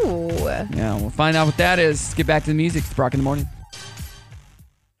ever. Ooh. Yeah, we'll find out what that is. Let's get back to the music. It's Brock in the Morning.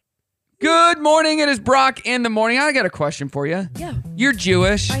 Good morning. It is Brock in the Morning. I got a question for you. Yeah. You're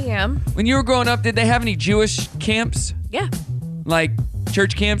Jewish. I am. When you were growing up, did they have any Jewish camps? Yeah. Like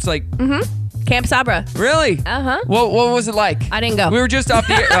church camps? Like. Mm-hmm. Camp Sabra. Really? Uh-huh. What was it like? I didn't go. We were just off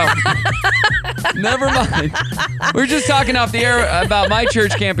the air. Oh. Never mind. We were just talking off the air about my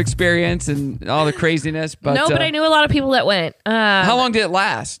church camp experience and all the craziness. But, no, but I knew a lot of people that went. How long did it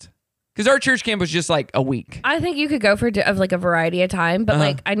last? Because our church camp was just like a week. I think you could go for a variety of time, but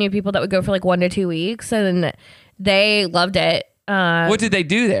like I knew people that would go for like 1 to 2 weeks, and they loved it. What did they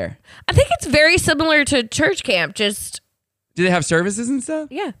do there? I think it's very similar to church camp, just Do they have services and stuff?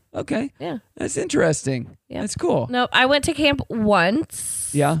 Yeah. Okay. Yeah. That's interesting. Yeah. That's cool. No, I went to camp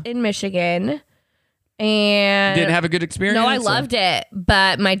once. Yeah. In Michigan. And didn't have a good experience? No, I loved it,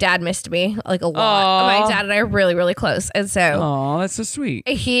 but my dad missed me like a lot. Aww. My dad and I are really, really close, and so oh, that's so sweet.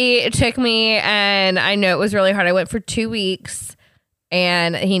 He took me, and I know it was really hard. I went for 2 weeks,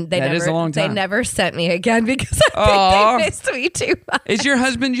 and That is a long time. They never sent me again because I think they missed me too much. Is your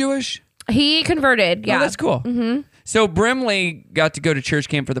husband Jewish? He converted. Yeah, Oh, that's cool. Mm-hmm. So Brimley got to go to church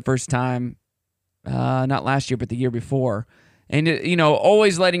camp for the first time, not last year, but the year before. And,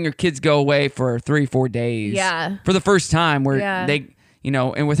 always letting your kids go away for 3-4 days. Yeah. For the first time where Yeah. they,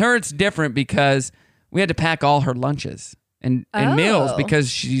 and with her, it's different because we had to pack all her lunches and meals because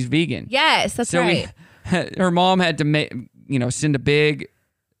she's vegan. Yes, that's right. Her mom had to send a big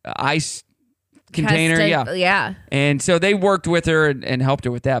ice container. Yeah. And so they worked with her and helped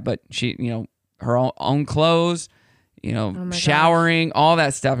her with that. But she, her own clothes, showering, all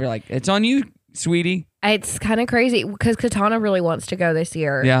that stuff. You're like, it's on you, sweetie. It's kind of crazy because Katana really wants to go this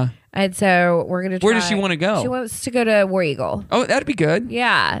year. Yeah. And so we're going to try. Where does she want to go? She wants to go to War Eagle. Oh, that'd be good.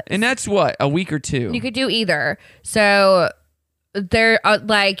 Yeah. And that's what, a week or two? You could do either. So there,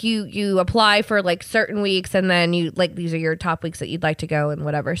 like you apply for like certain weeks, and then you like these are your top weeks that you'd like to go and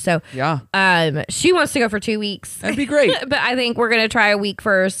whatever. So yeah, she wants to go for 2 weeks. That'd be great. But I think we're gonna try a week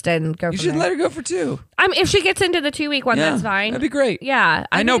first and go. You should let her go for 2. If she gets into the 2 week one, that's fine. That'd be great. Yeah,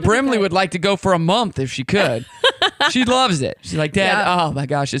 I know Brimley would like to go for a month if she could. She loves it. She's like, Dad, oh my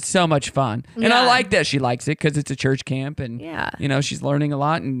gosh, it's so much fun. And I like that she likes it because it's a church camp, and she's learning a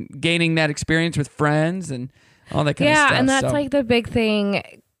lot and gaining that experience with friends and all that kind of stuff. Yeah, and that's like the big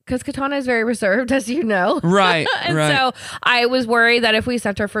thing because Katana is very reserved, as you know. Right. And so I was worried that if we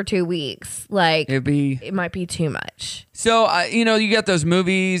sent her for 2 weeks, like it might be too much. So you got those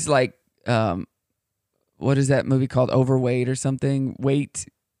movies like what is that movie called? Overweight or something?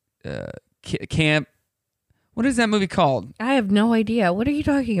 Camp. What is that movie called? I have no idea. What are you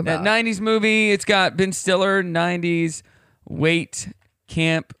talking about? That 90s movie. It's got Ben Stiller, 90s weight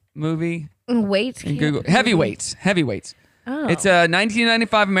camp movie. Weight camp? Google. Heavyweights. Oh. It's a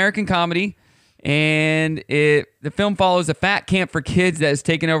 1995 American comedy, and the film follows a fat camp for kids that is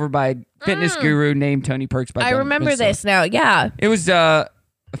taken over by a fitness guru named Tony Perks. I remember this now. Yeah. It was a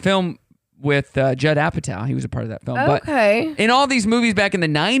film with Judd Apatow. He was a part of that film. Okay. But in all these movies back in the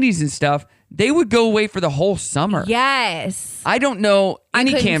 90s and stuff, they would go away for the whole summer. Yes. I don't know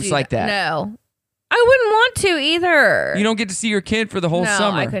any camps like that. No. I wouldn't want to either. You don't get to see your kid for the whole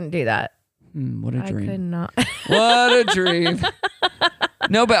summer. No, I couldn't do that. What a dream. I could not. What a dream.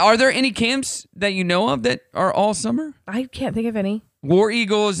 No, but are there any camps that you know of that are all summer? I can't think of any. War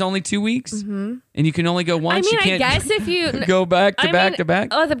Eagle is only 2 weeks, and you can only go once. I mean, you can't I guess if you go back to back to back.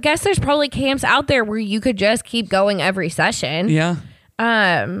 Oh, I guess there's probably camps out there where you could just keep going every session. Yeah.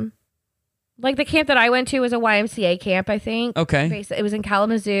 Like the camp that I went to was a YMCA camp, I think. Okay. It was in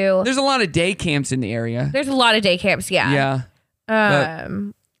Kalamazoo. There's a lot of day camps in the area. There's a lot of day camps, yeah.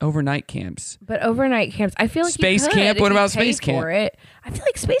 Yeah. Overnight camps. But overnight camps, I feel like Space you could camp. if What you about paid space camp? for it. I feel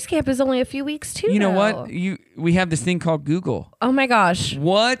like space camp is only a few weeks too. You know though. what? We have this thing called Google. Oh my gosh.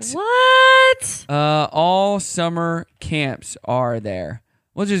 What? All summer camps are there.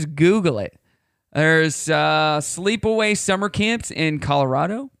 We'll just Google it. There's sleepaway summer camps in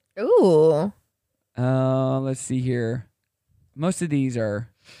Colorado. Ooh. Let's see here. Most of these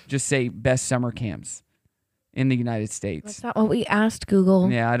are just say best summer camps in the United States. That's not what we asked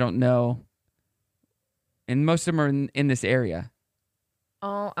Google. Yeah, I don't know. And most of them are in this area.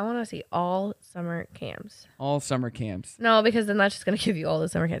 I want to see all summer camps. All summer camps. No, because then that's just going to give you all the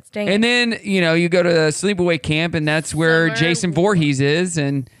summer camps. Dang it. And then, you go to the sleepaway camp, and that's where Jason Voorhees is,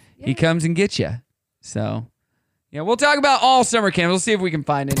 and he comes and gets you. So, yeah, we'll talk about all summer camps. We'll see if we can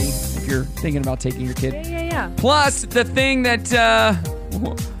find any if you're thinking about taking your kid. Yeah. Plus, the thing that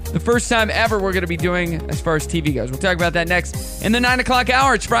the first time ever we're going to be doing as far as TV goes. We'll talk about that next in the 9 o'clock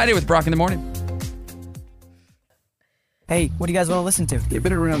hour. It's Friday with Brock in the Morning. Hey, what do you guys want to listen to? You've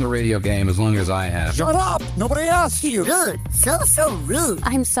been around the radio game as long as I have. Shut up! Nobody asked you. Rude. So rude.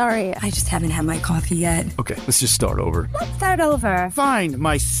 I'm sorry. I just haven't had my coffee yet. Okay, let's just start over. Let's start over. Fine,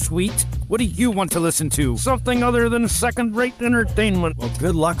 my sweet. What do you want to listen to? Something other than second-rate entertainment. Well,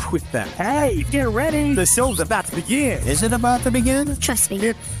 good luck with that. Hey, get ready. The show's about to begin. Is it about to begin? Trust me.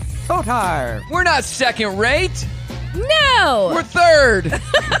 It's so tired. We're not second rate. No. We're third.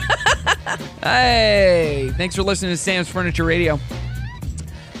 Hey, thanks for listening to Sam's Furniture Radio.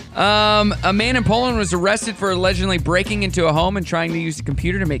 A man in Poland was arrested for allegedly breaking into a home and trying to use a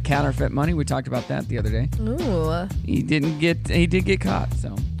computer to make counterfeit money. We talked about that the other day. Ooh. He did get caught,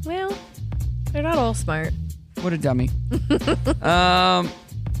 so. Well, they're not all smart. What a dummy.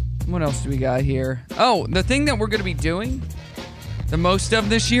 What else do we got here? Oh, the thing that we're going to be doing the most of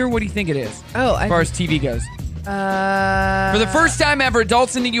this year, what do you think it is? Oh, as far as TV goes. For the first time ever,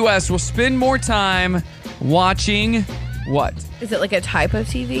 adults in the U.S. will spend more time watching what? Is it like a type of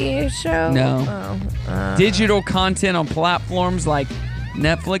TV show? No. Digital content on platforms like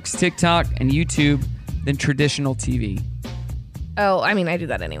Netflix, TikTok, and YouTube than traditional TV. Oh, I mean, I do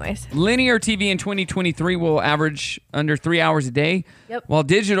that anyways. Linear TV in 2023 will average under 3 hours a day, Yep. while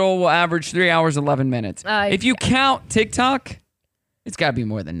digital will average 3 hours, 11 minutes. If you count TikTok, it's got to be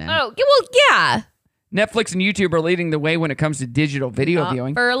more than that. Oh, well, yeah. Netflix and YouTube are leading the way when it comes to digital video Not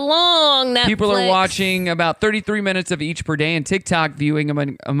viewing. for long, Netflix. People are watching about 33 minutes of each per day, and TikTok viewing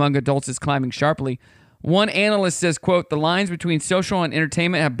among adults is climbing sharply. One analyst says, quote, the lines between social and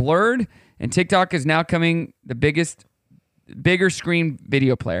entertainment have blurred, and TikTok is now coming the bigger screen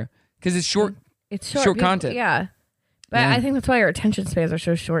video player because it's short. It's short people- content. Yeah. But Yeah. I think that's why our attention spans are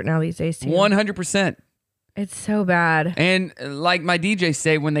so short now these days, too. 100%. It's so bad. And like my DJs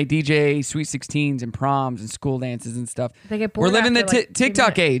say when they DJ Sweet 16s and proms and school dances and stuff, They get bored we're living the after, like, 2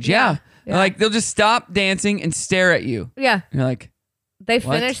 TikTok minutes. age. Yeah. Yeah. Like they'll just stop dancing and stare at you. Yeah. You're like, They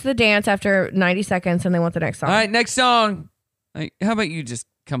what? finish the dance after 90 seconds and they want the next song. all right, next song. Like, how about you just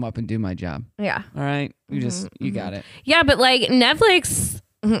come up and do my job? Yeah. All right. You got it. Yeah, but like Netflix,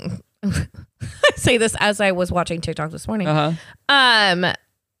 I say this as I was watching TikTok this morning.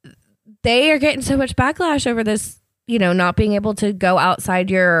 They are getting so much backlash over this, not being able to go outside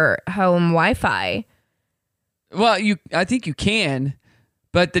your home Wi-Fi. Well, I think you can,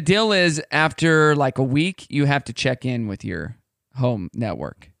 but the deal is after like a week, you have to check in with your home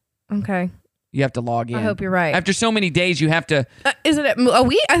network. Okay. You have to log in. I hope you're right. After so many days, you have to. Is it a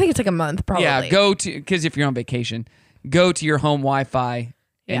week? I think it's like a month, probably. Yeah, because if you're on vacation, go to your home Wi-Fi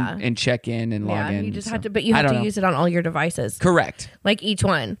and check in and log in. You just have to, but you have to use it on all your devices. Correct. Like each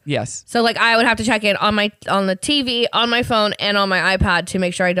one. Yes. So like I would have to check in on the TV, on my phone, and on my iPad to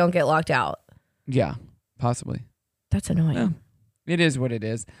make sure I don't get locked out. Yeah, possibly. That's annoying. Yeah, it is what it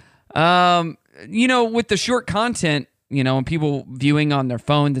is. With the short content, and people viewing on their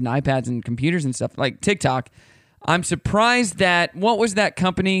phones and iPads and computers and stuff like TikTok, I'm surprised that, what was that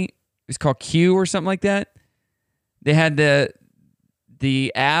company? It's called Q or something like that. They had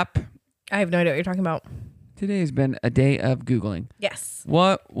the app. I have no idea what you're talking about. Today has been a day of Googling. Yes.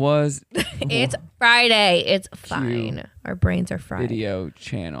 What was It's Friday. It's fine. Our brains are fried. video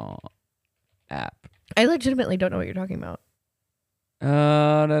channel app? I legitimately don't know what you're talking about.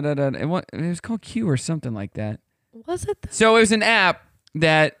 It was called Q or something like that. Was it? So it was an app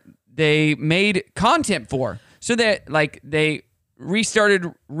that they made content for. So that they restarted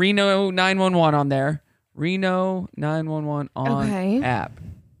Reno 911 on there. Reno 911 on app.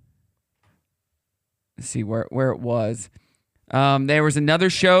 Let's see where it was. There was another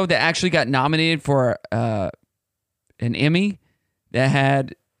show that actually got nominated for an Emmy that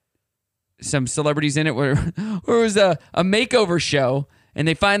had some celebrities in it where it was a makeover show, and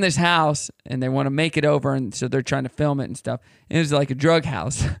they find this house and they want to make it over, and so they're trying to film it and stuff. And it was like a drug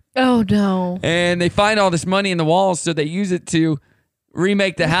house. Oh no. And they find all this money in the walls, so they use it to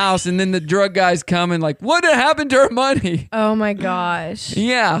remake the house, and then the drug guys come and like, what happened to our money? Oh my gosh.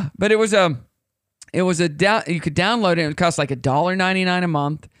 Yeah, but it was you could download it. It would cost like $1.99 a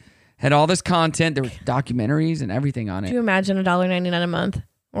month. Had all this content. There were documentaries and everything on it. Do you imagine $1.99 a month?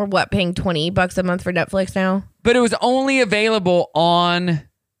 Or what, paying $20 a month for Netflix now? But it was only available on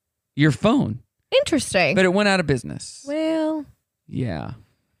your phone. Interesting. But it went out of business. Well. Yeah.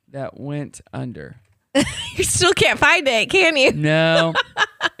 That went under. You still can't find it, can you? No.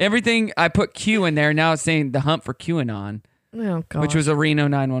 Everything, I put Q in there. Now it's saying the hunt for QAnon. Oh, God. Which was a Reno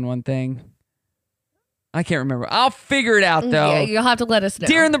 911 thing. I can't remember. I'll figure it out, though. Yeah, you'll have to let us know.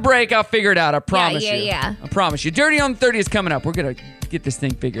 During the break, I'll figure it out. I promise you. Yeah. I promise you. Dirty on 30 is coming up. We're going to get this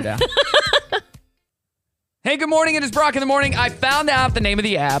thing figured out. Hey, good morning. It is Brock in the morning. I found out the name of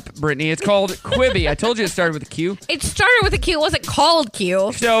the app, Brittany. It's called Quibi. I told you it started with a Q. It started with a Q. It wasn't called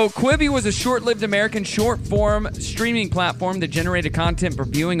Q. So Quibi was a short-lived American short-form streaming platform that generated content for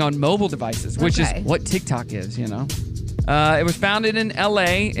viewing on mobile devices, which is what TikTok is, It was founded in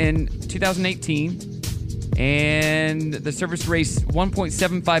L.A. in 2018. And the service raised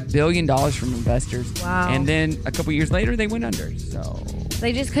 $1.75 billion from investors. Wow. And then a couple years later, they went under. So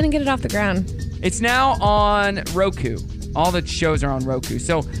they just couldn't get it off the ground. It's now on Roku. All the shows are on Roku.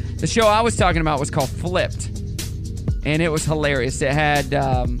 So the show I was talking about was called Flipped. And it was hilarious. It had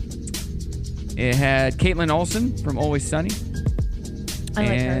Caitlin Olsen from Always Sunny. I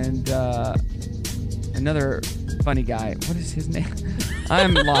like her. And another funny guy. What is his name?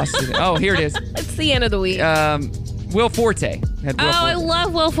 I'm lost in it. Oh, here it is. It's the end of the week. Will Forte. Had Will Forte. I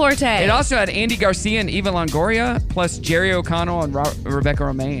love Will Forte. It also had Andy Garcia and Eva Longoria, plus Jerry O'Connell and Rebecca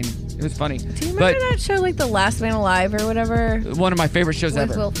Romaine. It was funny. Do you remember that show, like The Last Man Alive or whatever? One of my favorite shows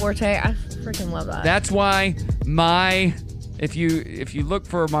with ever. Will Forte. I freaking love that. That's why if you look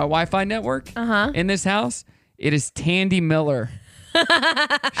for my Wi-Fi network in this house, it is Tandy Miller.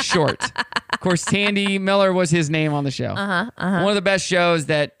 Short. Of course, Tandy Miller was his name on the show. One of the best shows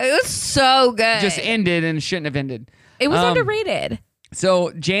that it was so good. Just ended and shouldn't have ended. It was underrated.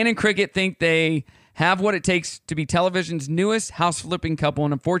 So Jan and Cricket think they have what it takes to be television's newest house flipping couple,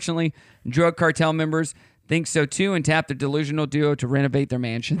 and unfortunately, drug cartel members think so too and tap the delusional duo to renovate their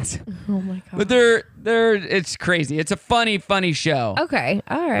mansions. Oh my god! But it's crazy. It's a funny show. Okay,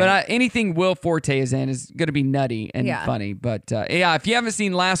 all right. But anything Will Forte is in is going to be nutty and funny. But if you haven't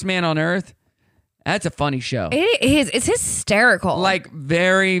seen Last Man on Earth, that's a funny show. It is. It's hysterical. Like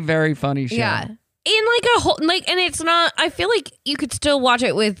very, very funny show. Yeah. In like a whole and it's not. I feel like you could still watch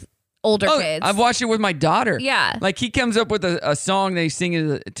it with older kids. I've watched it with my daughter. Yeah. Like he comes up with a song they sing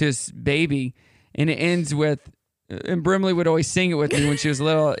to his baby. And it ends with, and Brimley would always sing it with me when she was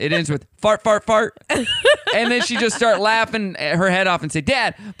little. It ends with fart, fart, fart. And then she just start laughing her head off and say,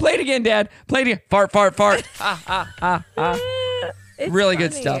 Dad, play it again, Dad. Play it again. Fart, fart, fart. Ha, ha, ha, ha. Really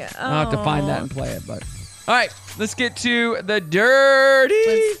good stuff. I'll have to find that and play it. But all right, let's get to the dirty.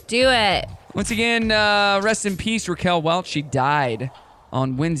 Let's do it. Once again, rest in peace, Raquel Welch. She died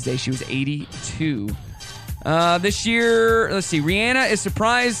on Wednesday. She was 82. This year, let's see, Rihanna is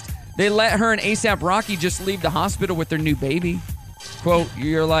surprised they let her and A$AP Rocky just leave the hospital with their new baby. Quote,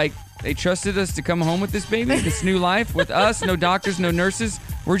 you're like, they trusted us to come home with this baby, this new life with us, no doctors, no nurses.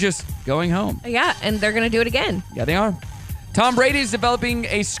 We're just going home. Yeah, and they're going to do it again. Yeah, they are. Tom Brady is developing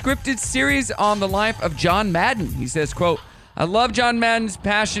a scripted series on the life of John Madden. He says, quote, I love John Madden's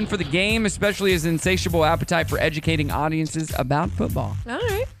passion for the game, especially his insatiable appetite for educating audiences about football. All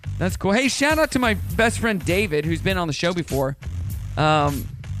right. That's cool. Hey, shout out to my best friend David, who's been on the show before.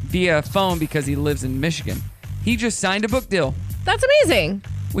 Via phone because he lives in Michigan. He just signed a book deal. That's amazing.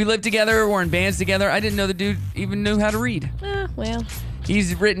 We live together. We're in bands together. I didn't know the dude even knew how to read. Well.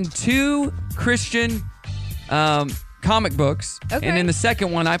 He's written 2 Christian comic books. Okay. And in the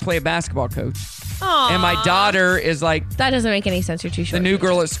second one, I play a basketball coach. Aww. And my daughter is like... That doesn't make any sense. You're too short. The new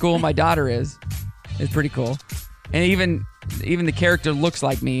girl at school, my daughter is. It's pretty cool. And even the character looks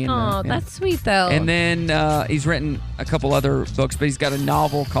like me. Oh, that's sweet, though. And then he's written a couple other books, but he's got a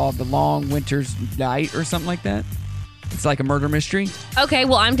novel called The Long Winter's Night or something like that. It's like a murder mystery. Okay,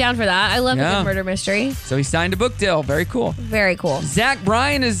 well, I'm down for that. I love a good murder mystery. So he signed a book deal. Very cool. Very cool. Zach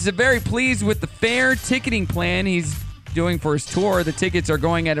Bryan is very pleased with the fair ticketing plan he's doing for his tour. The tickets are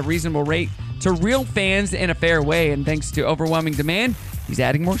going at a reasonable rate to real fans in a fair way, and thanks to overwhelming demand, he's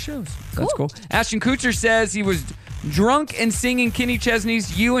adding more shows. That's cool. Ashton Kutcher says he was drunk and singing Kenny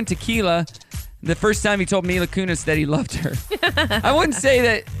Chesney's You and Tequila the first time he told Mila Kunis that he loved her. I wouldn't say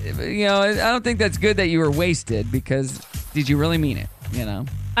that, I don't think that's good that you were wasted, because did you really mean it,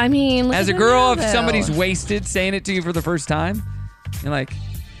 I mean, as a girl, if somebody's wasted saying it to you for the first time, you're like,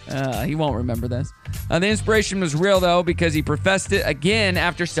 he won't remember this. The inspiration was real, though, because he professed it again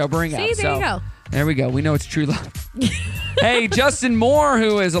after sobering up. See, there you go. There we go. We know it's true love. Hey, Justin Moore,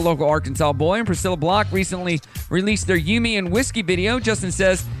 who is a local Arkansas boy, and Priscilla Block recently released their Yumi and Whiskey video. Justin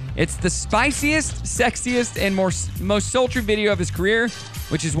says it's the spiciest, sexiest, and most sultry video of his career,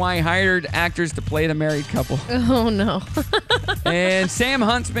 which is why he hired actors to play the married couple. Oh, no. And Sam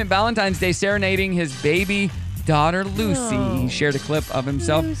Hunt spent Valentine's Day serenading his baby daughter, Lucy. He shared a clip of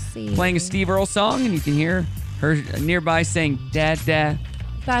himself playing a Steve Earle song, and you can hear her nearby saying, Dad, Dad.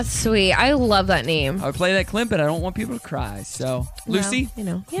 That's sweet. I love that name. I would play that clip, but I don't want people to cry. So, Lucy?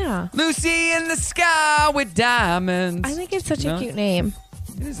 Yeah. Lucy in the sky with diamonds. I think it's such a cute name.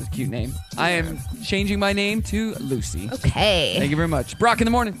 It is a cute name. I am changing my name to Lucy. Okay. Thank you very much. Brock in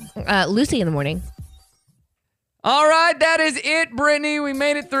the morning. Lucy in the morning. All right, that is it, Brittany. We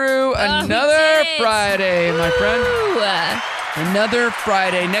made it through another Friday, my friend. Another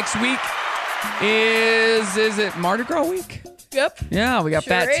Friday. Next week is it Mardi Gras week? Yep. Yeah, we got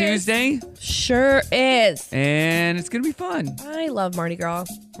Fat Tuesday. Sure is. And it's going to be fun. I love Mardi Gras.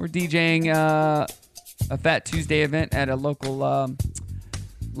 We're DJing a Fat Tuesday event at a local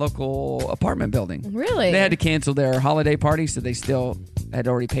apartment building. Really? They had to cancel their holiday party, so they still had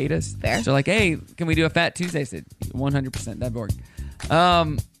already paid us. Fair. So like, hey, can we do a Fat Tuesday? I said, 100%, that'd work.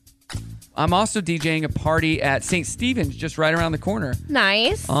 I'm also DJing a party at St. Stephen's just right around the corner.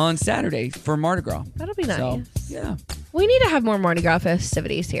 Nice. On Saturday for Mardi Gras. That'll be nice. So, yeah. We need to have more Mardi Gras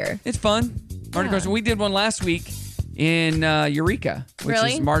festivities here. It's fun. Mardi Gras. We did one last week in Eureka, which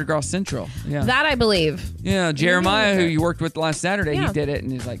Really? is Mardi Gras Central. Yeah. That I believe. Yeah, Jeremiah, who you worked with last Saturday, he did it,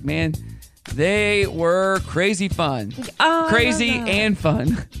 and he's like, man, they were crazy fun. Oh, Crazy I love that. and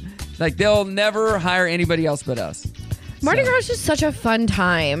fun. Like, they'll never hire anybody else but us. Mardi Gras is just such a fun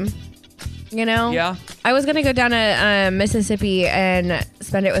time. You know? Yeah. I was going to go down to Mississippi and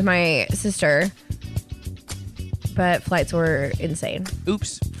spend it with my sister, but flights were insane.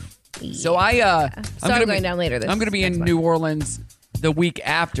 Oops. So I'm going down later this I'm going to be in New Orleans the week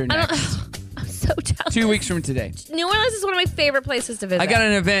after next. I'm so jealous. 2 weeks from today. New Orleans is one of my favorite places to visit. I got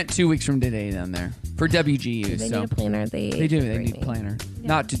an event 2 weeks from today down there for WGU. They so need a planner. They do. They need me. a planner. Yeah.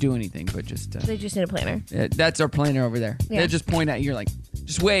 Not to do anything, but just... They just need a planner. that's our planner over there. Yeah. They just point at you. You're like,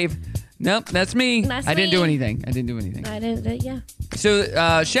 just wave. Nope, that's me. That's I didn't me. do anything. I didn't. Yeah.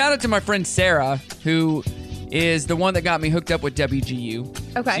 So shout out to my friend Sarah, who is the one that got me hooked up with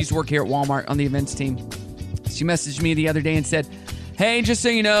WGU. Okay. She's working here at Walmart on the events team. She messaged me the other day and said, hey, just so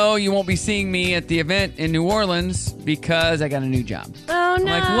you know, you won't be seeing me at the event in New Orleans because I got a new job. Oh, no. I'm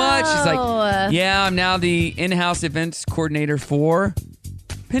like, what? She's like, yeah, I'm now the in-house events coordinator for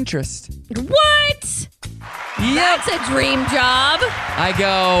Pinterest. What? Yep. That's a dream job. I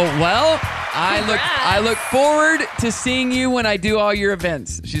go, well, I look forward to seeing you when I do all your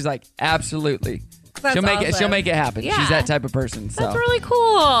events. She's like, absolutely. That's She'll awesome. make it happen. Yeah. She's that type of person. So. That's really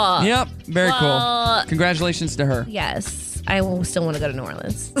cool. Yep, very Well, cool. Congratulations to her. Yes. I will still want to go to New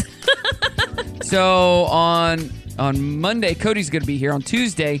Orleans. So on Monday, Cody's going to be here. On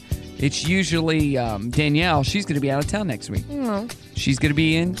Tuesday, it's usually Danielle. She's going to be out of town next week. Oh. She's going to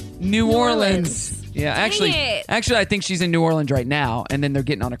be in New Orleans. Yeah, actually, it. I think she's in New Orleans right now, and then they're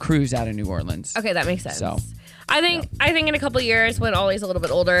getting on a cruise out of New Orleans. Okay, that makes sense. So, I think in a couple of years, when Ollie's a little bit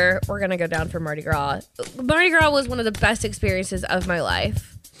older, we're gonna go down for Mardi Gras. Mardi Gras was one of the best experiences of my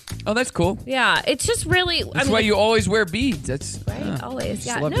life. oh, that's cool. Yeah, it's just really. That's why you always wear beads. That's right, always. just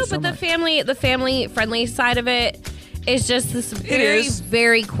Yeah, loved no, it so but the much. family friendly side of it is just this very is.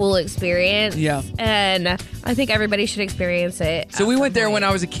 very cool experience. Yeah. and I think everybody should experience it. So we went there when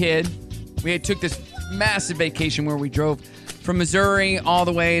I was a kid. We took this massive vacation where we drove from Missouri all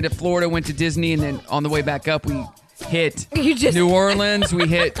the way to Florida, went to Disney, and then on the way back up, we hit New Orleans. We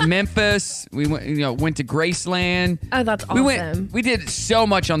hit Memphis. We went to Graceland. Oh, that's awesome. We did so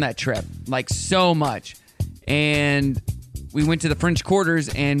much on that trip, like so much. And we went to the French Quarters,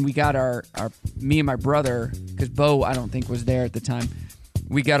 and we got me and my brother, because Bo, I don't think, was there at the time.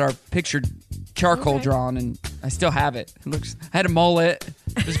 We got our picture charcoal drawn, and I still have it. I had a mullet.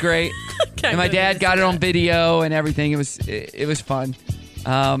 It was great. And my dad got it on video and everything. It was fun.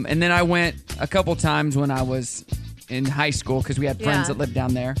 And then I went a couple times when I was in high school because we had friends that lived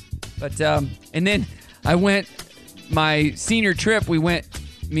down there. But and then I went my senior trip. Me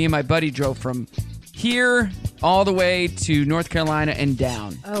and my buddy drove from here all the way to North Carolina and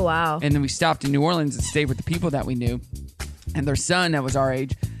down. Oh wow! And then we stopped in New Orleans and stayed with the people that we knew. And their son that was our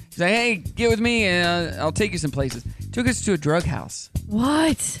age, he's like, "Hey, get with me, and I'll take you some places." Took us to a drug house.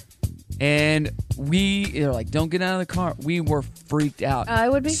 What? And they're like, don't get out of the car. We were freaked out. I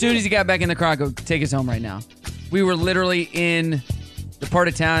would be. As soon as he got back in the car, I go, take us home right now. We were literally in the part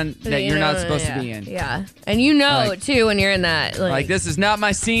of town that you're not supposed to be in. Yeah. And too, when you're in that. Like, this is not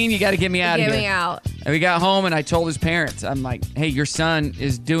my scene. You got to get me out of here. Get me out. And we got home, and I told his parents, I'm like, hey, your son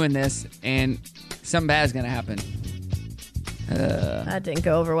is doing this, and something bad's going to happen. That didn't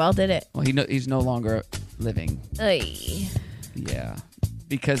go over well, did it? Well, he's no longer living. Ay. Yeah.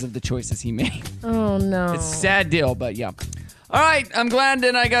 Because of the choices he made. Oh, no. It's a sad deal, but yeah. All right, I'm glad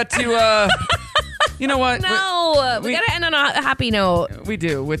that I got to, you know what? No, we got to end on a happy note. We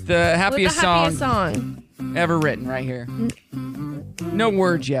do, with the happiest song ever written right here. No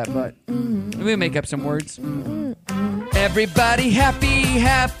words yet, but we'll make up some words. Everybody happy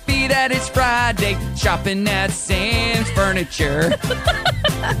that it's Friday, shopping at Sam's Furniture.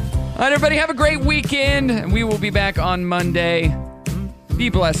 All right, everybody, have a great weekend, and we will be back on Monday. Be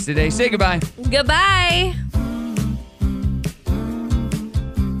blessed today. Say goodbye. Goodbye.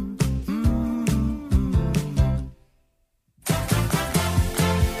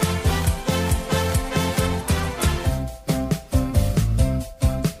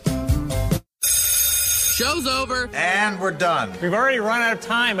 Show's over. And we're done. We've already run out of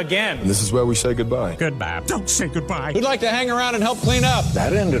time again. And this is where we say goodbye. Goodbye. Don't say goodbye. Who'd like to hang around and help clean up?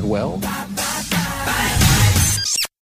 That ended well.